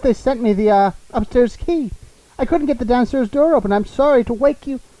guess they sent me the upstairs key. I couldn't get the downstairs door open. I'm sorry to wake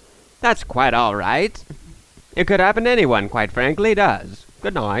you. That's quite all right. It could happen to anyone, quite frankly, it does.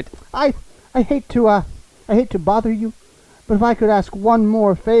 Good night. I hate to bother you, but if I could ask one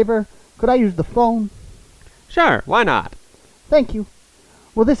more favor, could I use the phone? Sure, why not? Thank you.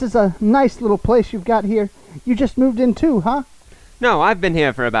 Well, this is a nice little place you've got here. You just moved in too, huh? No, I've been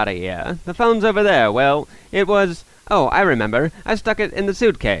here for about a year. The phone's over there. Well, it was... Oh, I remember. I stuck it in the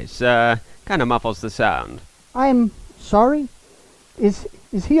suitcase. Kinda muffles the sound. I'm sorry. Is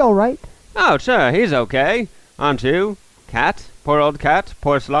he all right? Oh, sure, he's okay. Aren't you? Cat? Poor old cat?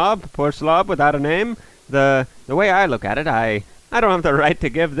 Poor slob without a name? The way I look at it, I don't have the right to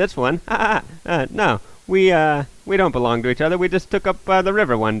give this one. No. We don't belong to each other. We just took up the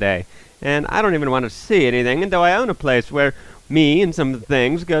river one day. And I don't even want to see anything until I own a place where me and some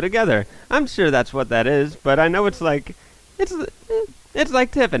things go together. I'm sure that's what that is, but I know it's like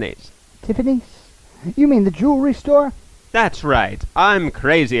Tiffany's. Tiffany's? You mean the jewelry store? That's right. I'm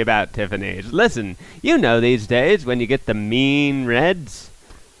crazy about Tiffany's. Listen, you know these days when you get the mean reds.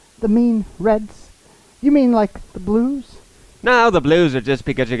 The mean reds? You mean like the blues? No, the blues are just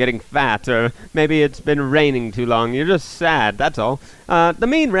because you're getting fat, or maybe it's been raining too long. You're just sad, that's all. The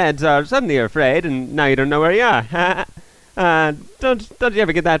mean reds are suddenly afraid, and now you don't know where you are. Don't you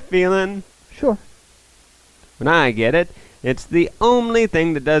ever get that feeling? Sure. When I get it, it's the only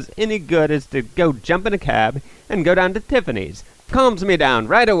thing that does any good is to go jump in a cab and go down to Tiffany's. Calms me down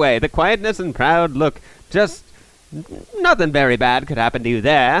right away. The quietness and proud look. Just nothing very bad could happen to you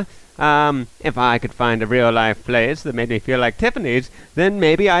there. If I could find a real-life place that made me feel like Tiffany's, then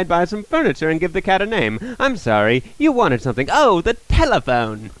maybe I'd buy some furniture and give the cat a name. I'm sorry, you wanted something. Oh, the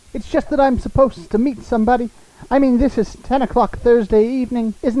telephone! It's just that I'm supposed to meet somebody. I mean, this is 10 o'clock Thursday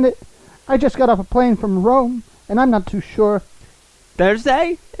evening, isn't it? I just got off a plane from Rome, and I'm not too sure.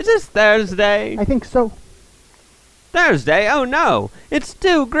 Thursday? Is this Thursday? I think so. Thursday? Oh no, it's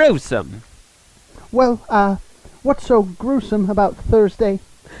too gruesome. Well, what's so gruesome about Thursday?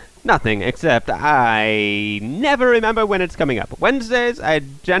 Nothing, except I never remember when it's coming up. Wednesdays, I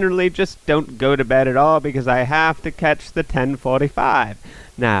generally just don't go to bed at all because I have to catch the 10:45.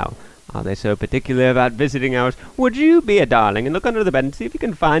 Now, are they so particular about visiting hours? Would you be a darling and look under the bed and see if you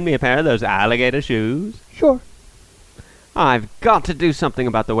can find me a pair of those alligator shoes? Sure. I've got to do something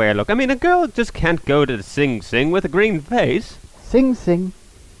about the way I look. I mean, a girl just can't go to Sing Sing with a green face. Sing Sing.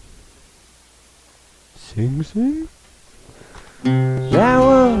 Sing Sing? That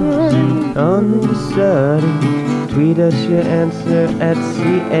was Understudy. Tweet us your answer at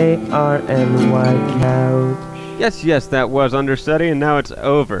CARNY Couch. Yes, that was Understudy, and now it's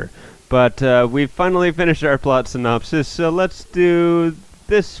over. But we've finally finished our plot synopsis, so let's do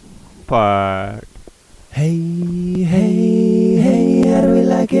this part. Hey, how do we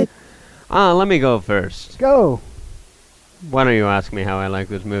like it? Let me go first. Go. Why don't you ask me how I like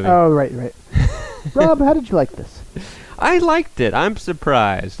this movie? Oh, right. Rob, how did you like this? I liked it. I'm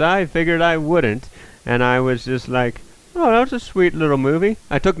surprised. I figured I wouldn't, and I was just like, oh, that was a sweet little movie.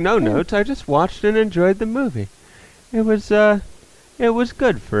 I took no notes. I just watched and enjoyed the movie. It was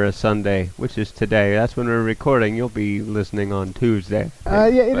good for a Sunday, which is today. That's when we're recording. You'll be listening on Tuesday.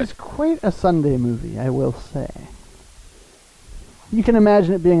 It is quite a Sunday movie, I will say. You can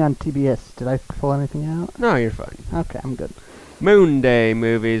imagine it being on TBS. Did I pull anything out? No, you're fine. Okay, I'm good. Moon Day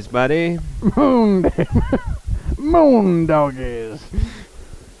movies, buddy. Moon doggies.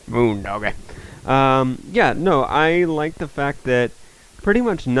 Moon doggy. I like the fact that pretty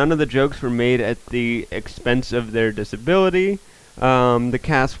much none of the jokes were made at the expense of their disability. The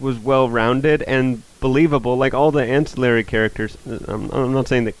cast was well-rounded and believable. Like, all the ancillary characters, I'm not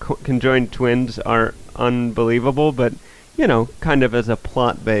saying that conjoined twins are unbelievable, but, kind of as a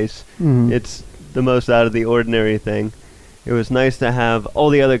plot base, it's the most out of the ordinary thing. It was nice to have all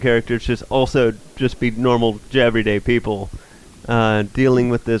the other characters just be normal, everyday people, dealing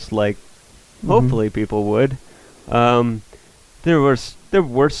with this like hopefully people would. There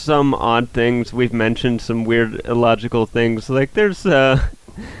were some odd things. We've mentioned some weird illogical things. Like there's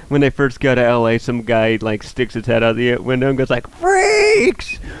when they first go to LA, some guy like sticks his head out the window and goes like,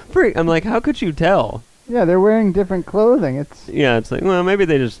 "Freaks! Freak!" I'm like, how could you tell? Yeah, they're wearing different clothing. It's like, well, maybe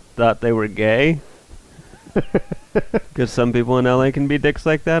they just thought they were gay. Because some people in LA can be dicks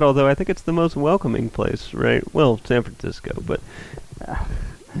like that, although I think it's the most welcoming place, right? Well, San Francisco, but...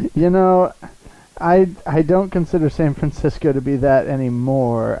 I don't consider San Francisco to be that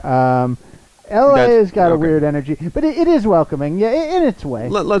anymore. LA has got a weird energy, but it is welcoming, in its way.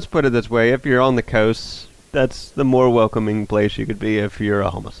 Let's put it this way. If you're on the coast, that's the more welcoming place you could be if you're a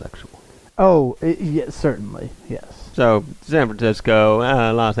homosexual. Oh, certainly, yes. So, San Francisco,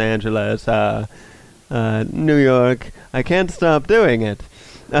 Los Angeles, New York, I can't stop doing it.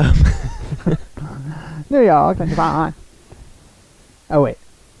 New York, that's fine. Oh, wait.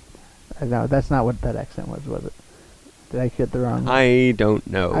 No, that's not what that accent was it? Did I get the wrong one? I don't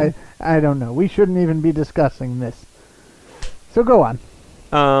know. I don't know. We shouldn't even be discussing this. So go on.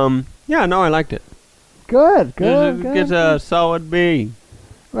 I liked it. Good. It's a solid B.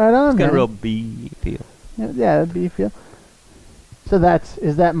 Right on, It's got man. a real B feel. Yeah, B feel. So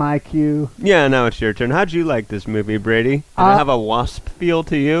is that my cue? Yeah, now it's your turn. How'd you like this movie, Brady? Did it have a wasp feel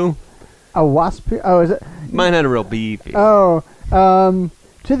to you? A wasp? Oh, is it? Mine had a real B feel. Oh,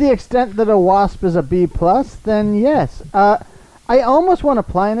 to the extent that a wasp is a B+, then yes. I almost want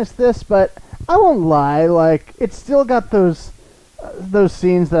to Plinus this, but I won't lie. Like, it's still got those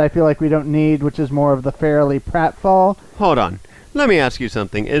scenes that I feel like we don't need, which is more of the fairly pratfall. Hold on. Let me ask you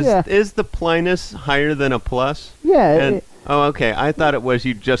something. Is the Plinus higher than a plus? Yeah. Oh, okay. I thought it was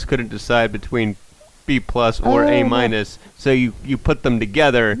you just couldn't decide between B+ or A-, so you put them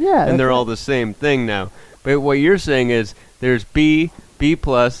together, and they're all the same thing now. But what you're saying is there's B+,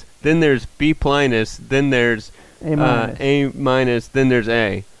 then there's B+, then there's A-, then there's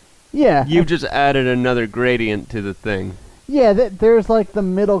A. Yeah. You've just added another gradient to the thing. Yeah, there's like the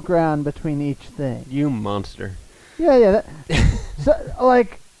middle ground between each thing. You monster. Yeah. So,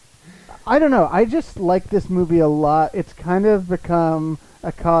 like, I don't know. I just like this movie a lot. It's kind of become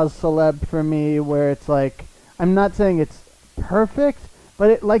a cause celeb for me where it's like, I'm not saying it's perfect,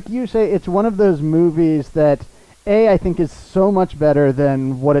 but like you say, it's one of those movies that, I think is so much better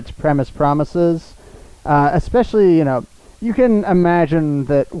than what its premise promises. Especially, you can imagine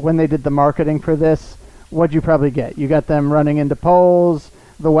that when they did the marketing for this, what'd you probably get? You got them running into poles,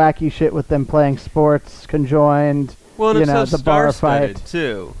 the wacky shit with them playing sports, conjoined, well, and it's the bar star-studded, fight.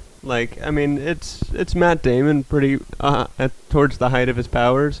 too. Like, I mean, it's Matt Damon pretty towards the height of his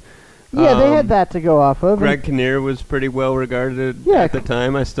powers. Yeah, they had that to go off of. Greg Kinnear was pretty well regarded at the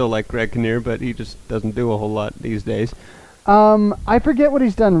time. I still like Greg Kinnear, but he just doesn't do a whole lot these days. I forget what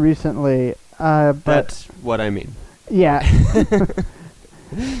he's done recently. But that's what I mean. Yeah.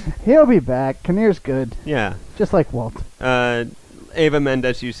 He'll be back. Kinnear's good. Yeah. Just like Walt. Eva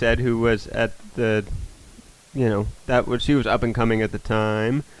Mendes, you said, who was at the... she was up and coming at the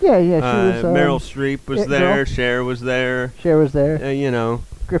time. Yeah, she was. Meryl Streep was there. Cher was there. Cher was there.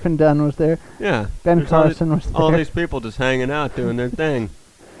 Griffin Dunn was there. Yeah. Ben Carson was there. All these people just hanging out, doing their thing.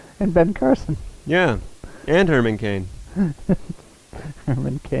 And Ben Carson. Yeah. And Herman Cain.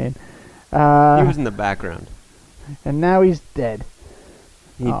 Herman Cain. He was in the background. And now he's dead.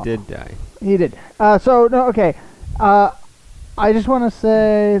 He did die. He did. Okay. I just want to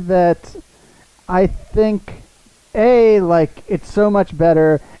say that I think, like, it's so much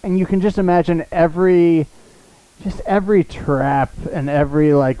better, and you can just imagine every trap and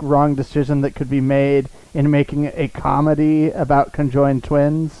every, like, wrong decision that could be made in making a comedy about conjoined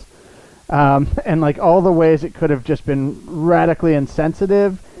twins. And, like, all the ways it could have just been radically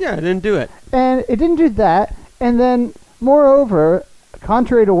insensitive. Yeah, it didn't do it. And it didn't do that. And then, moreover,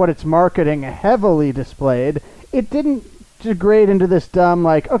 contrary to what its marketing heavily displayed, it didn't degrade into this dumb,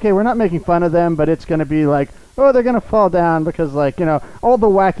 like, okay, we're not making fun of them, but it's going to be like, oh, they're going to fall down because, like, you know, all the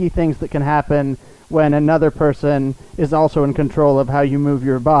wacky things that can happen when another person is also in control of how you move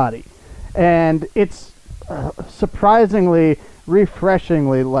your body. And it's surprisingly,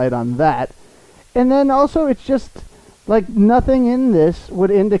 refreshingly light on that. And then also it's just, like, nothing in this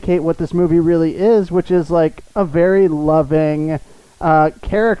would indicate what this movie really is, which is, like, a very loving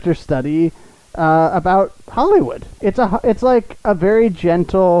character study about Hollywood. It's like a very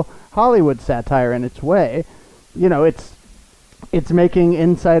gentle Hollywood satire in its way. You know, it's making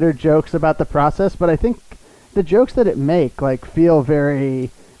insider jokes about the process, but I think the jokes that it make, like, feel very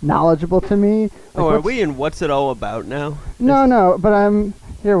knowledgeable to me. Like, Oh, are we in What's It All About now? No, but I'm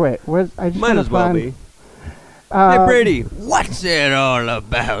here. Wait, I just Might as well be. Hey, Brady, what's it all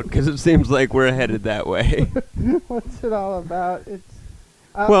about? Because it seems like we're headed that way. What's it all about? It's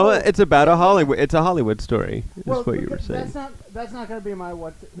well, it's about a Hollywood. It's a Hollywood story. Is what you were saying. That's not going to be my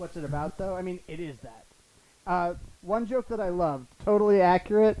what's it about, though. I mean, it is that. One joke that I loved, totally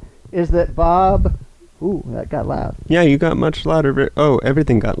accurate, is that Bob. Ooh, that got loud. Yeah, you got much louder. Oh,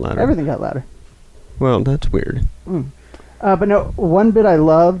 everything got louder. Everything got louder. Well, that's weird. But no, one bit I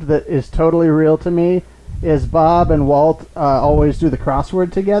loved that is totally real to me is Bob and Walt always do the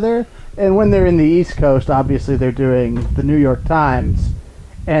crossword together. And when they're in the East Coast, obviously they're doing the New York Times.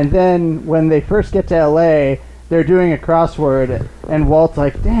 And then when they first get to L.A., they're doing a crossword, and Walt's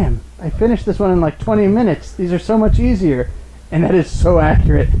like, damn, I finished this one in like 20 minutes. These are so much easier. And that is so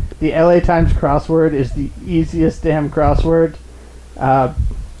accurate. The LA Times crossword is the easiest damn crossword. Yeah,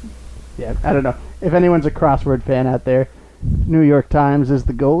 I don't know. If anyone's a crossword fan out there, New York Times is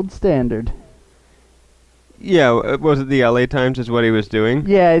the gold standard. Yeah, was it the LA Times is what he was doing?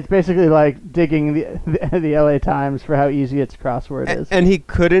 Yeah, it's basically like digging the LA Times for how easy its crossword is. And he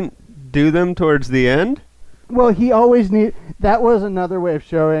couldn't do them towards the end? Well, he always that was another way of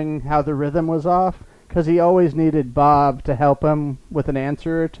showing how the rhythm was off, because he always needed Bob to help him with an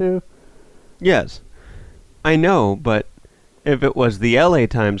answer or two. Yes. I know, but if it was the LA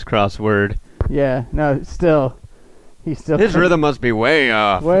Times crossword... Yeah, no, he still... His rhythm must be way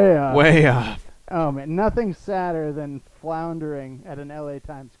off. Way off. Way off. Oh, man, nothing sadder than floundering at an LA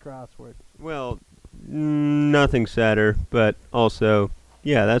Times crossword. Well, nothing sadder, but also,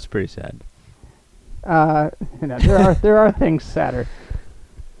 yeah, that's pretty sad. There are things sadder.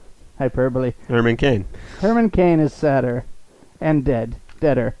 Hyperbole. Herman Cain. Herman Cain is sadder. And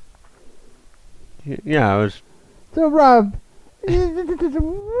deader. Yeah, I was... So, Rob,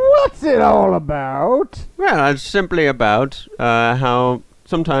 what's it all about? Well, it's simply about how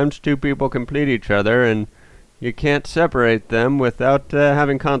sometimes two people complete each other, and you can't separate them without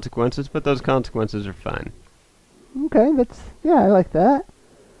having consequences, but those consequences are fine. Okay, I like that.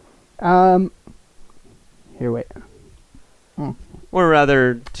 Here, wait. Or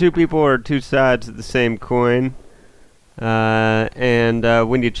rather, two people are two sides of the same coin. And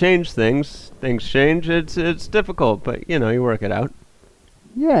when you change things change. It's difficult, but, you work it out.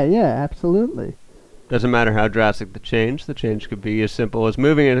 Yeah, absolutely. Doesn't matter how drastic the change. The change could be as simple as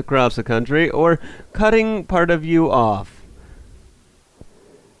moving it across the country or cutting part of you off.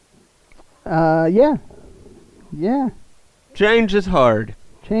 Yeah. Change is hard.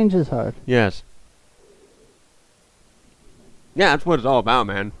 Change is hard. Yes. Yeah, that's what it's all about,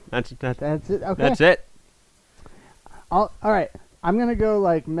 man. That's it. Okay. That's it. All right. I'm going to go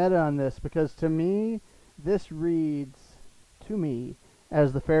like meta on this because to me, this reads to me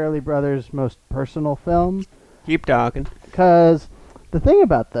as the Farrelly Brothers' most personal film. Keep talking. Because the thing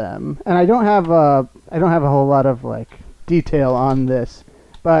about them, and I don't have a whole lot of like detail on this,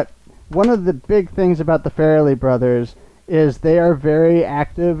 but one of the big things about the Farrelly Brothers is they are very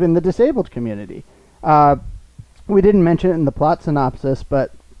active in the disabled community. We didn't mention it in the plot synopsis,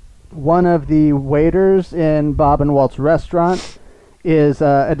 but one of the waiters in Bob and Walt's restaurant is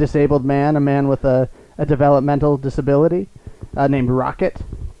a disabled man, a man with a developmental disability named Rocket,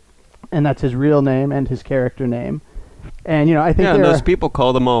 and that's his real name and his character name. And, I think and those people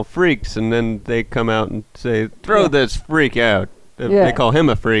call them all freaks, and then they come out and say, throw this freak out. They call him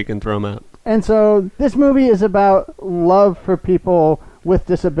a freak and throw him out. And so this movie is about love for people with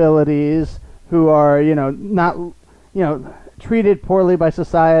disabilities who are, not treated poorly by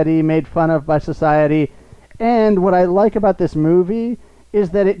society, made fun of by society. And what I like about this movie is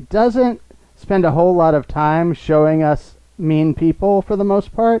that it doesn't spend a whole lot of time showing us mean people for the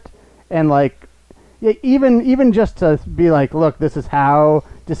most part. And like, even just to be like, look, this is how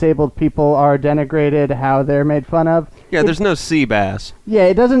disabled people are denigrated, how they're made fun of. Yeah, there's no sea bass. Yeah,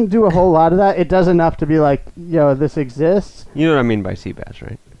 it doesn't do a whole lot of that. It does enough to be like, this exists. You know what I mean by sea bass,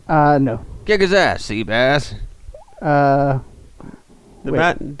 right? No. Kick his ass, sea bass. Dumb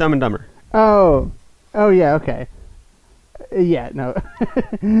and Dumber. Oh, yeah, okay. Yeah, no.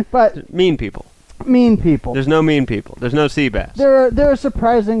 But mean people. Mean people. There's no mean people. There's no sea bass. There are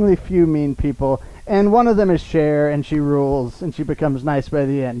surprisingly few mean people, and one of them is Cher, and she rules, and she becomes nice by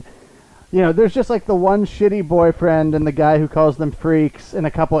the end. There's just like the one shitty boyfriend and the guy who calls them freaks, and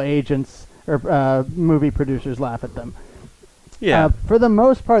a couple agents or movie producers laugh at them. Yeah. For the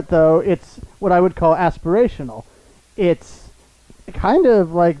most part, though, it's what I would call aspirational. It's kind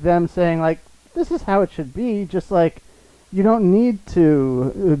of like them saying, like, this is how it should be, just like, you don't need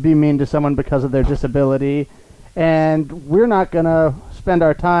to be mean to someone because of their disability, and we're not going to spend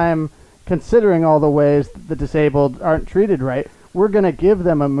our time considering all the ways that the disabled aren't treated right. We're going to give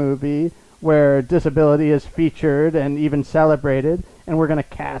them a movie where disability is featured and even celebrated, and we're going to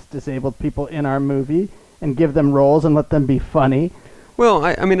cast disabled people in our movie and give them roles and let them be funny. Well,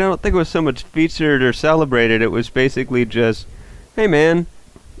 I mean, I don't think it was so much featured or celebrated. It was basically just, hey, man,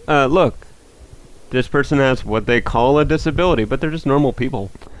 look, this person has what they call a disability, but they're just normal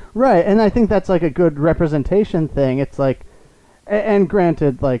people. Right, and I think that's like a good representation thing. It's like, and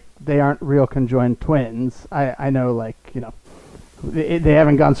granted, like, they aren't real conjoined twins. I know, like, they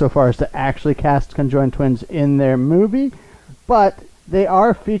haven't gone so far as to actually cast conjoined twins in their movie, but they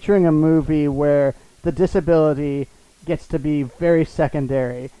are featuring a movie where the disability gets to be very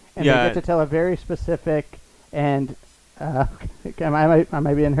secondary, and they get to tell a very specific and am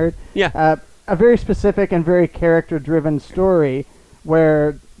I being heard? Yeah. A very specific and very character-driven story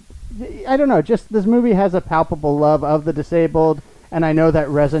where, I don't know, just this movie has a palpable love of the disabled, and I know that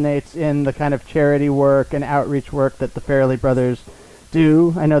resonates in the kind of charity work and outreach work that the Farrelly brothers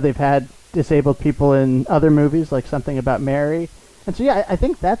do. I know they've had disabled people in other movies, like Something About Mary. And so, yeah, I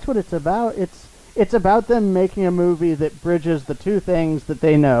think that's what it's about. It's about them making a movie that bridges the two things that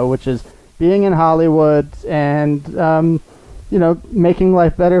they know, which is being in Hollywood and, making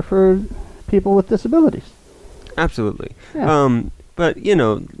life better for people with disabilities. Absolutely. Yeah. But,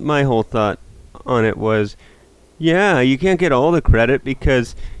 my whole thought on it was, you can't get all the credit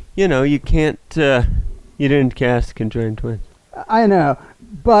because, you can't, you didn't cast conjoined twins. I know,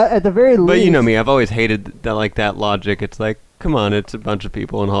 but at the very least... But you know me, I've always hated that logic. It's like, come on, it's a bunch of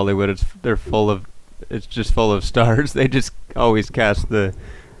people in Hollywood. It's just full of stars. They just always cast the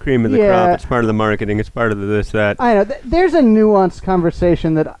cream of the crop. It's part of the marketing. It's part of the this, that. I know. There's a nuanced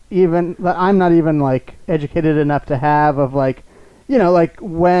conversation that I'm not even, like, educated enough to have of, like, like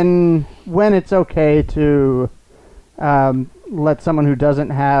when it's okay to let someone who doesn't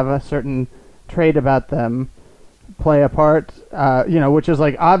have a certain trait about them play a part, which is,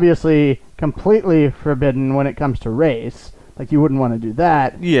 like, obviously completely forbidden when it comes to race. Like, you wouldn't want to do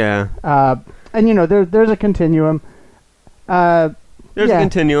that. Yeah. And, there's a continuum. There's a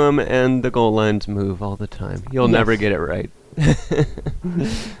continuum, and the goal lines move all the time. You'll never get it right.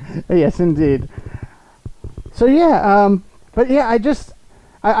 Yes, indeed. So, but yeah,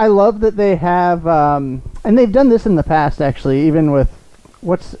 I love that they have, and they've done this in the past, actually, even with,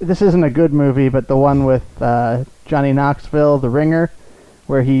 this isn't a good movie, but the one with Johnny Knoxville, The Ringer,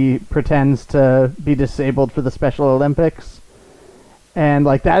 where he pretends to be disabled for the Special Olympics. And,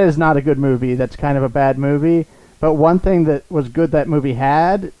 like, that is not a good movie. That's kind of a bad movie. But one thing that was good that movie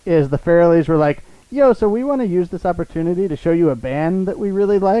had is the Farrellys were like, so we want to use this opportunity to show you a band that we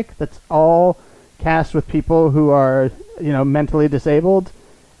really like that's all cast with people who are, mentally disabled.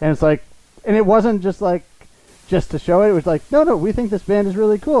 And it's like, and it wasn't just to show it. It was like, no, we think this band is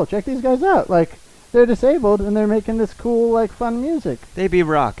really cool. Check these guys out. Like, they're disabled and they're making this cool, like, fun music. They be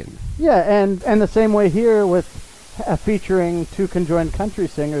rocking. Yeah, and the same way here with featuring two conjoined country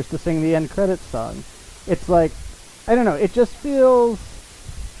singers to sing the end credits song. It's like, I don't know, it feels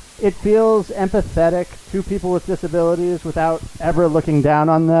empathetic to people with disabilities without ever looking down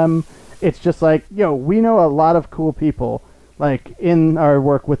on them. It's just like, we know a lot of cool people, like, in our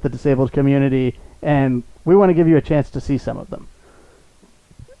work with the disabled community, and we want to give you a chance to see some of them.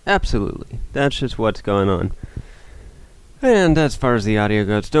 Absolutely. That's just what's going on. And as far as the audio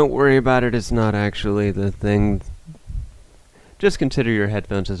goes, don't worry about it. It's not actually the thing. Just consider your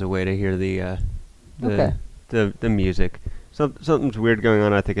headphones as a way to hear the music. So something's weird going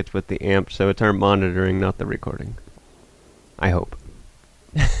on. I think it's with the amp, so it's our monitoring, not the recording. I hope.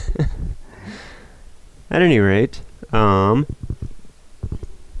 At any rate,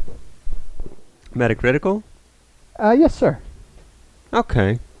 Metacritical? Yes, sir.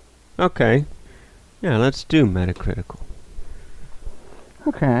 Okay. Yeah, let's do Metacritical.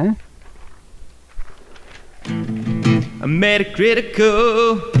 Okay. A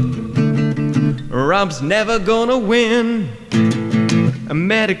Metacritical. Rob's never gonna win. A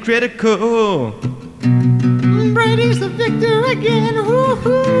Metacritical. Brady's the victor again.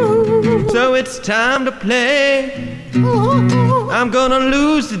 Woo-hoo. So it's time to play. I'm gonna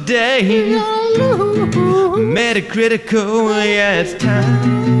lose today. Metacritical, yeah, it's time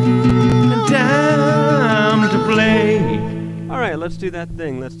to play. Alright, let's do that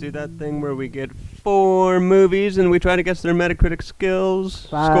thing. Let's do that thing where we get 4 movies and we try to guess their Metacritic scores.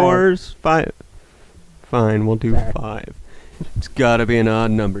 5. Fine, we'll do 5. It's gotta be an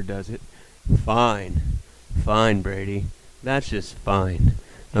odd number, does it? Fine, Brady. That's just fine.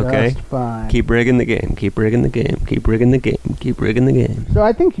 Okay? Just fine. Keep rigging the game. Keep rigging the game. Keep rigging the game. Keep rigging the game. So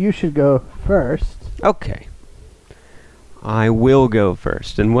I think you should go first. Okay. I will go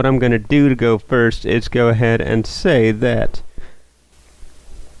first. And what I'm going to do to go first is go ahead and say that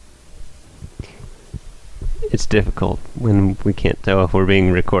it's difficult when we can't tell if we're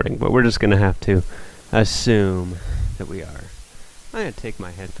being recording, but we're just going to have to assume that we are. I'm going to take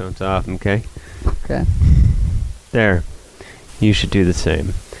my headphones off, okay? Okay. There. You should do the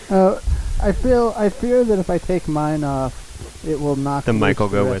same. I fear that if I take mine off, it will knock The mic will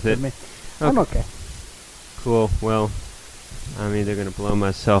loose go the with rest it. of me. I'm okay. Cool. Well, I'm either going to blow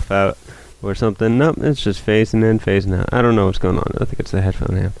myself out or something. Nope, it's just phasing in, phasing out. I don't know what's going on. I think it's the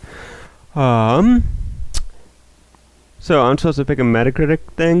headphone amp. So I'm supposed to pick a Metacritic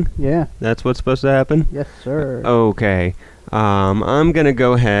thing? Yeah. That's what's supposed to happen? Yes, sir. Okay. I'm going to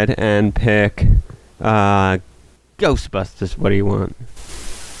go ahead and pick Ghostbusters. What do you want?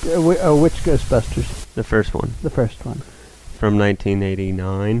 Which Ghostbusters? The first one. The first one. From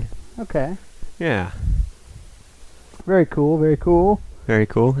 1989. Okay. Yeah. Very cool, very cool. Very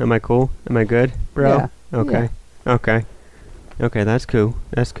cool. Am I cool? Am I good, bro? Yeah. Okay. Yeah. Okay, that's cool.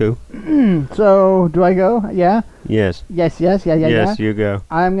 That's cool. So, do I go? Yeah? Yes. Yes, Yes, yeah. you go.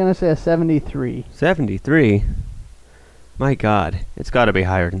 I'm going to say a 73. 73? My God. It's got to be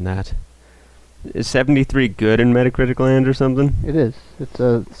higher than that. Is 73 good in Metacritic land or something? It is. It's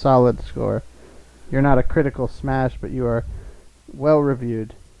a solid score. You're not a critical smash, but you are well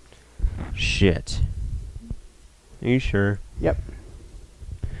reviewed. Shit. Are you sure? Yep.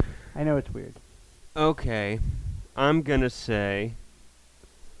 I know it's weird. Okay. I'm gonna say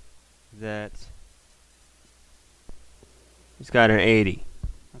that it's got an 80.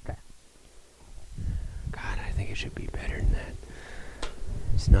 Okay. God, I think it should be better than that.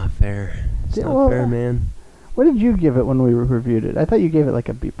 It's not fair. It's Yeah, not well, fair, man. What did you give it when we reviewed it? I thought you gave it like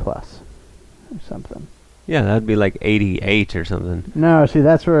a B+ or something. Yeah, that'd be like 88 or something. No, see,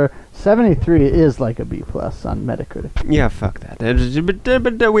 that's where 73 is like a B+ on Metacritic. Yeah, fuck that.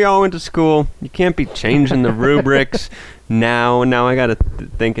 But we all went to school. You can't be changing the rubrics now. Now I gotta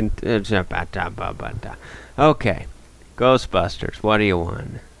think. Okay, Ghostbusters. What do you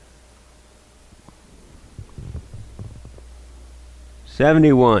want?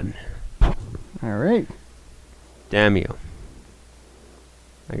 71. All right. Damn you.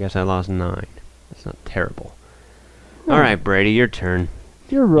 I guess I lost 9. That's not terrible. All right, Brady, your turn.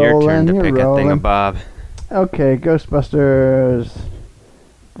 You're rolling. Your turn to pick rolling. a thingamabob. Okay, Ghostbusters.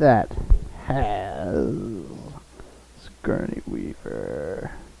 That has Sigourney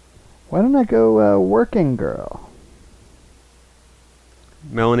Weaver. Why don't I go Working Girl?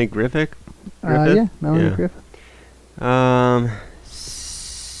 Melanie Griffith? Yeah, Melanie Griffith.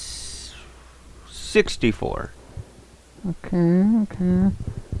 64. Okay.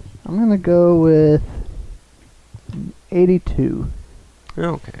 I'm gonna go with 82.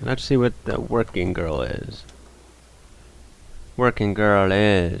 Okay, let's see what the Working Girl is. Working Girl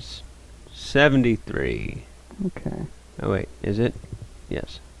is 73. Okay. Oh wait, is it?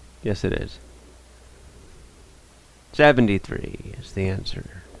 Yes. Yes it is. 73 is the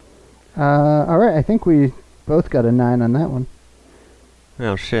answer. All right. I think we both got a 9 on that one.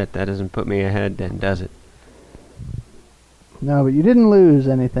 Oh shit, that doesn't put me ahead then, does it? No, but you didn't lose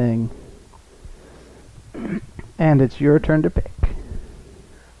anything. And it's your turn to pick.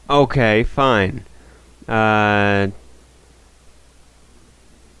 Okay, fine. The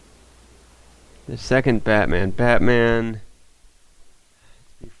second Batman. Batman.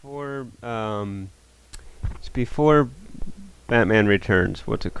 It's before Batman Returns.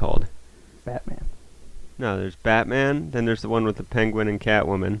 What's it called? Batman. No, there's Batman. Then there's the one with the Penguin and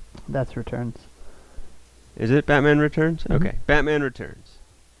Catwoman. That's Returns. Is it Batman Returns? Mhm. Okay, Batman Returns.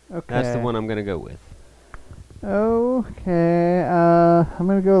 Okay. That's the one I'm gonna go with. Okay. I'm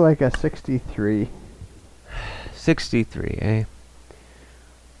gonna go like a 63. 63, eh?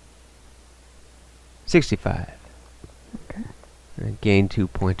 65. Okay. I gained 2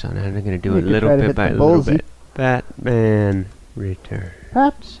 points on it. I'm gonna do You it could little try to bit hit by the little bullseye. bit. Batman Returns.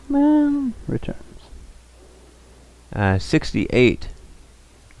 Batman Returns. 68.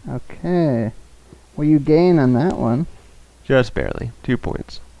 Okay. Well, you gain on that one. Just barely. 2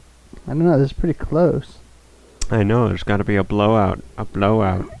 points. I don't know. This is pretty close. I know, there's gotta be a blowout. A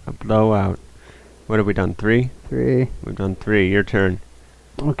blowout. A blowout. What have we done? 3? 3. We've done 3. Your turn.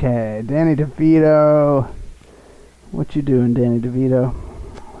 Okay, Danny DeVito. What you doing, Danny DeVito?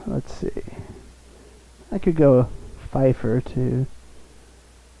 Let's see. I could go Pfeiffer too.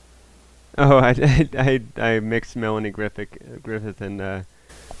 Oh, I mixed Melanie Griffith and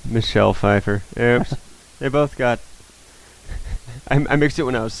Michelle Pfeiffer. Oops. They both got... I mixed it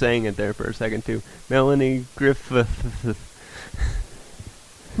when I was saying it there for a second too. Melanie Griffith.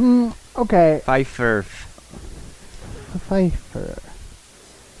 Okay. Pfeiffer. Pfeiffer.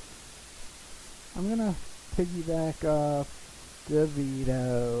 I'm gonna piggyback off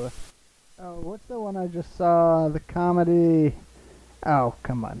DeVito. Oh, what's the one I just saw? The comedy. Oh,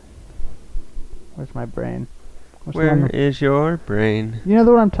 come on. Where's my brain? What's the Where one? is your brain? You know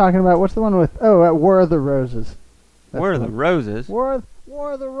the one I'm talking about? What's the one with? Oh, War of the Roses. That's Where are the the one. roses? War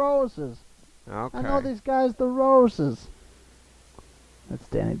of the Roses. Okay. I know these guys, the Roses. That's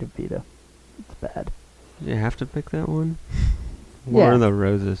Danny DeVito. It's bad. You have to pick that one? Yeah. Where are the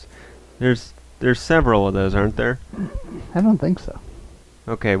roses? There's several of those, aren't there? I don't think so.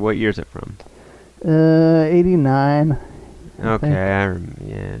 Okay, what year's it from? 89. I Okay, think.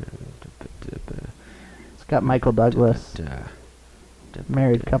 yeah. It's got Michael Douglas,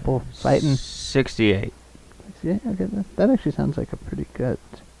 married couple fighting. 68. Yeah, okay, that actually sounds like a pretty good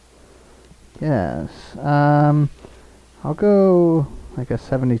guess. I'll go like a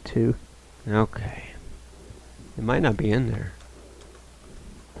 72. Okay. It might not be in there.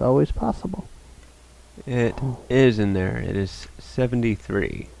 It's always possible. It is in there. It is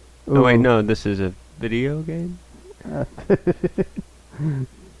 73. Oh wait, Ooh. no, this is a video game?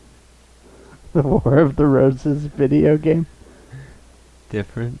 The War of the Roses video game.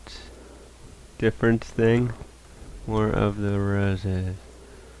 Different thing. War of the Roses.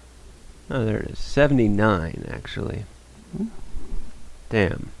 Oh, there it is. 79, actually. Hmm.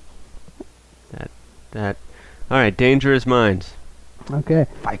 Damn. That. Alright, Dangerous Minds. Okay.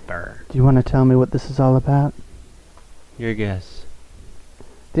 Pfeiffer. Do you want to tell me what this is all about? Your guess.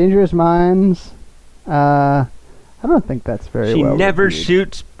 Dangerous Minds. I don't think that's very She well never reviewed.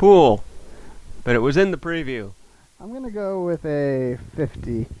 shoots pool. But it was in the preview. I'm gonna go with a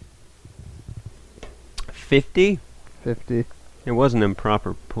 50. 50? 50. It was an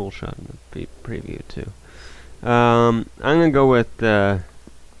improper pool shot in the preview, too. I'm going to go with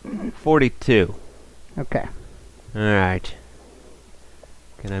 42. Okay. Alright.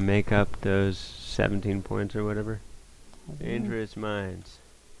 Can I make up those 17 points or whatever? Dangerous Minds.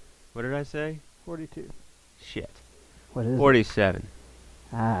 What did I say? 42. Shit. What is it? 47.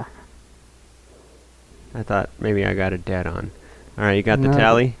 Ah. I thought maybe I got it dead on. Alright, you got the No.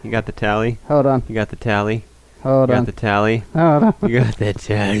 tally? You got the tally? Hold on. You got the tally? Hold You got on. the tally? Hold on. You got the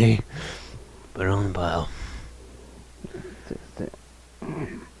tally? Put it on the pile.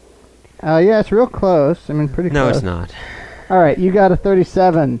 Yeah, it's real close. I mean, pretty No, close. it's not. All right, you got a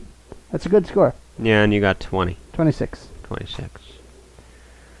 37. That's a good score. Yeah, and you got 20. 26. 26.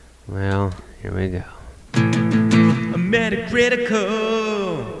 Well, here we go. A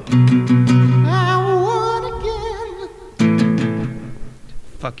Metacritical.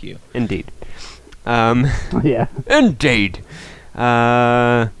 Fuck you. Indeed. Yeah. Indeed.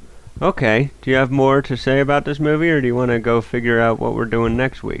 Okay. Do you have more to say about this movie, or do you want to go figure out what we're doing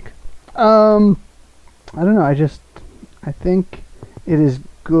next week? I don't know. I think it is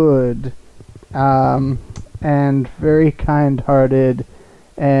good, and very kind-hearted,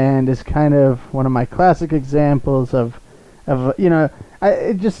 and is kind of one of my classic examples of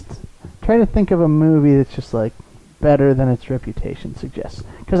I just try to think of a movie that's just like better than its reputation suggests,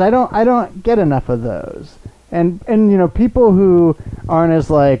 because I don't get enough of those, and people who aren't as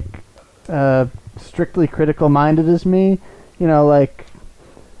like strictly critical minded as me,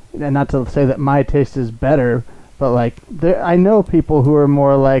 and not to say that my taste is better, but like I know people who are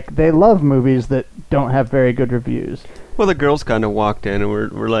more like they love movies that don't have very good reviews. Well, the girls kind of walked in and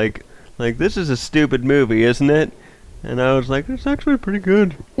were like, this is a stupid movie, isn't it? And I was like, it's actually pretty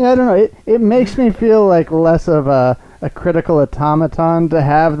good. Yeah, I don't know. It makes me feel like less of a critical automaton to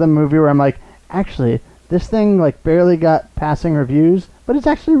have the movie where I'm like, actually, This thing like barely got passing reviews, but it's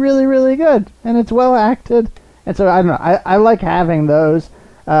actually really, really good, and it's well acted. And so I don't know. I like having those.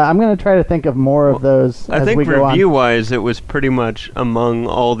 I'm going to try to think of more of those I as think we go on. review-wise, it was pretty much among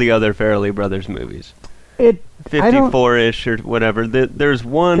all the other Farrelly Brothers movies. It 54-ish or whatever. There's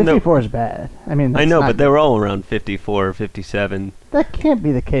one 54 is bad. I mean, I that's know, not but they were all around 54, 57. That can't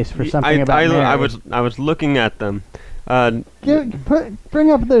be the case for something about Mary. I was looking at them.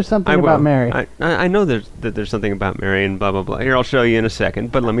 Bring up there's something about Mary. I know there's something about Mary and blah blah blah. Here, I'll show you in a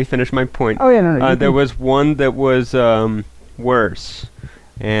second. But let me finish my point. Oh yeah, no. There was one that was worse,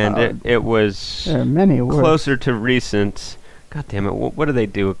 and it was there are many worse. Closer to recent. God damn it! What did they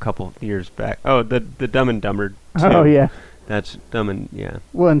do a couple of years back? Oh, the Dumb and Dumber 2. Oh yeah. That's Dumb and yeah.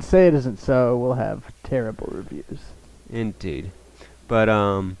 Well, and Say It Isn't So will have terrible reviews. Indeed, but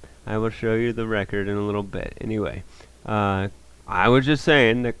I will show you the record in a little bit. Anyway, I was just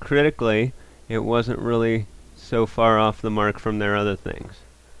saying that critically, it wasn't really so far off the mark from their other things.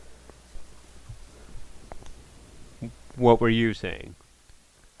 What were you saying?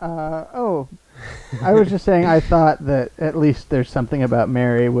 I was just saying I thought that at least There's Something About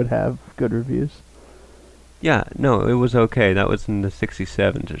Mary would have good reviews. Yeah, no, it was okay. That was in the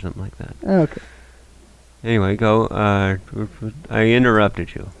 67s or something like that. Okay. Anyway, go. I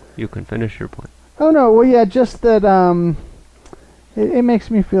interrupted you. You can finish your point. Oh no, well yeah, just that it makes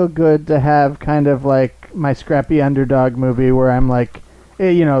me feel good to have kind of like my scrappy underdog movie where I'm like,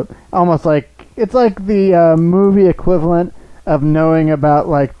 almost like it's like the movie equivalent of knowing about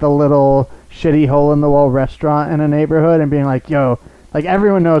like the little shitty hole in the wall restaurant in a neighborhood and being like, yo, like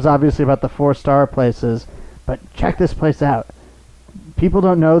everyone knows obviously about the 4-star places, but check this place out. People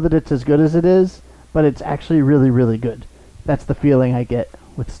don't know that it's as good as it is, but it's actually really, really good. That's the feeling I get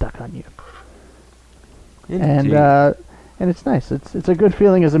with Stuck on You. Indeed. And it's nice. It's a good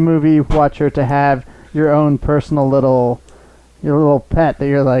feeling as a movie watcher to have your own personal your little pet that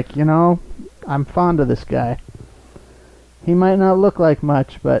you're like, I'm fond of this guy. He might not look like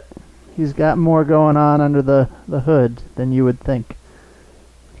much, but he's got more going on under the hood than you would think.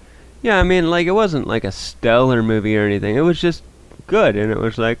 Yeah, I mean, like, it wasn't like a stellar movie or anything. It was just good, and it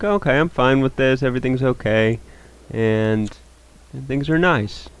was like, okay, I'm fine with this. Everything's okay, and things are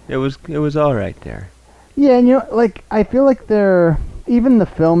nice. It was all right there. Yeah, and I feel like even the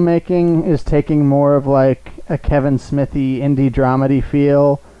filmmaking is taking more of like a Kevin Smithy indie dramedy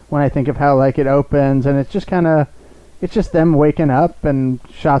feel when I think of how like it opens, and it's just them waking up and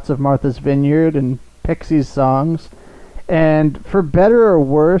shots of Martha's Vineyard and Pixies songs. And for better or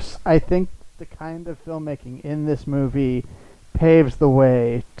worse, I think the kind of filmmaking in this movie paves the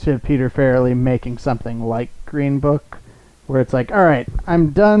way to Peter Farrelly making something like Green Book, where it's like, all right,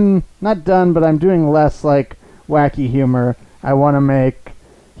 I'm not done, but I'm doing less like wacky humor. I want to make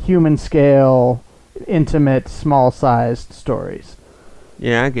human scale, intimate, small-sized stories.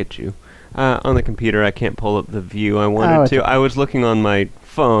 Yeah, I get you. On the computer, I can't pull up the view I wanted to. I was looking on my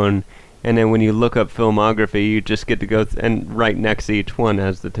phone, and then when you look up filmography, you just get to go and right next to each one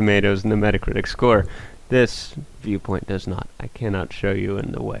has the Tomatoes and the Metacritic score. This viewpoint does not. I cannot show you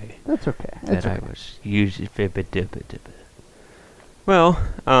in the way. That's okay. That I was using. Well,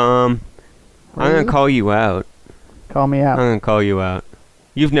 I'm going to call you out. Call me out. I'm going to call you out.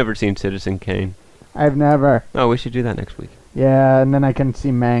 You've never seen Citizen Kane. I've never. Oh, we should do that next week. Yeah, and then I can see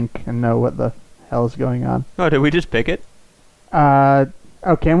Mank and know what the hell is going on. Oh, did we just pick it?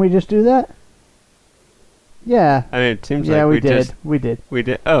 Can we just do that? Yeah. I mean, it seems like we did. We did. We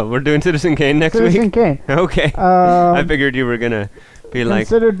did. Oh, we're doing Citizen Kane next week? Citizen Kane. Okay. I figured you were going to be like...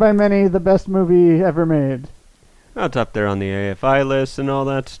 Considered by many the best movie ever made. Oh, it's up there on the AFI list and all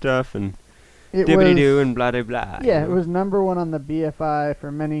that stuff, and dibbity-doo and blah-de-blah. Yeah, it was number one on the BFI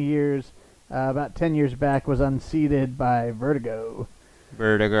for many years. About 10 years back was unseated by Vertigo.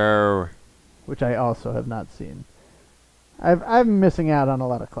 Vertigo. Which I also have not seen. I'm missing out on a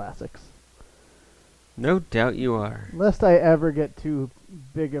lot of classics. No doubt you are. Lest I ever get too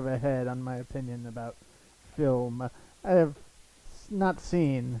big of a head on my opinion about film, I have not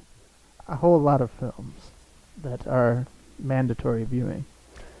seen a whole lot of films that are mandatory viewing.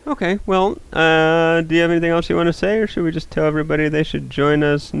 Okay, well, do you have anything else you want to say, or should we just tell everybody they should join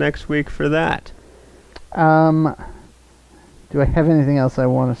us next week for that? Do I have anything else I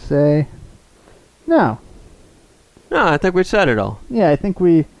want to say? No. No, I think we said it all. Yeah, I think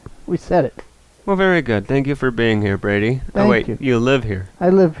we said it. Well, very good. Thank you for being here, Brady. Thank you. You live here. I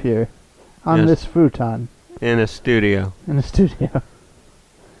live here. On this futon. In a studio. In a studio.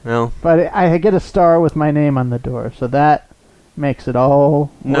 Well. But I get a star with my name on the door, so that makes it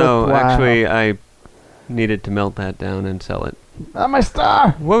all No, worthwhile. actually, I needed to melt that down and sell it. Not my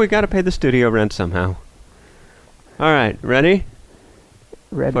star! Well, we got to pay the studio rent somehow. All right, ready?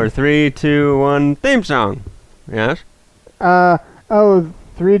 Ready. For 3, 2, 1, theme song. Yes? 3,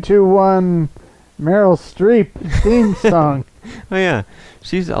 2, 1, Meryl Streep theme song. Oh, yeah.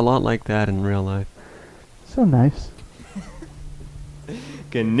 She's a lot like that in real life. So nice.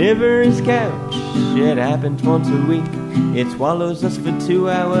 Carnivorous couch, it happens once a week. It swallows us for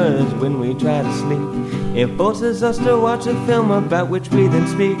 2 hours when we try to sleep. It forces us to watch a film about which we then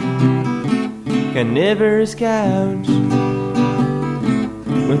speak. Carnivorous couch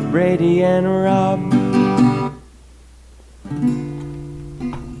with Brady and Rob.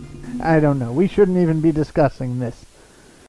 I don't know. We shouldn't even be discussing this.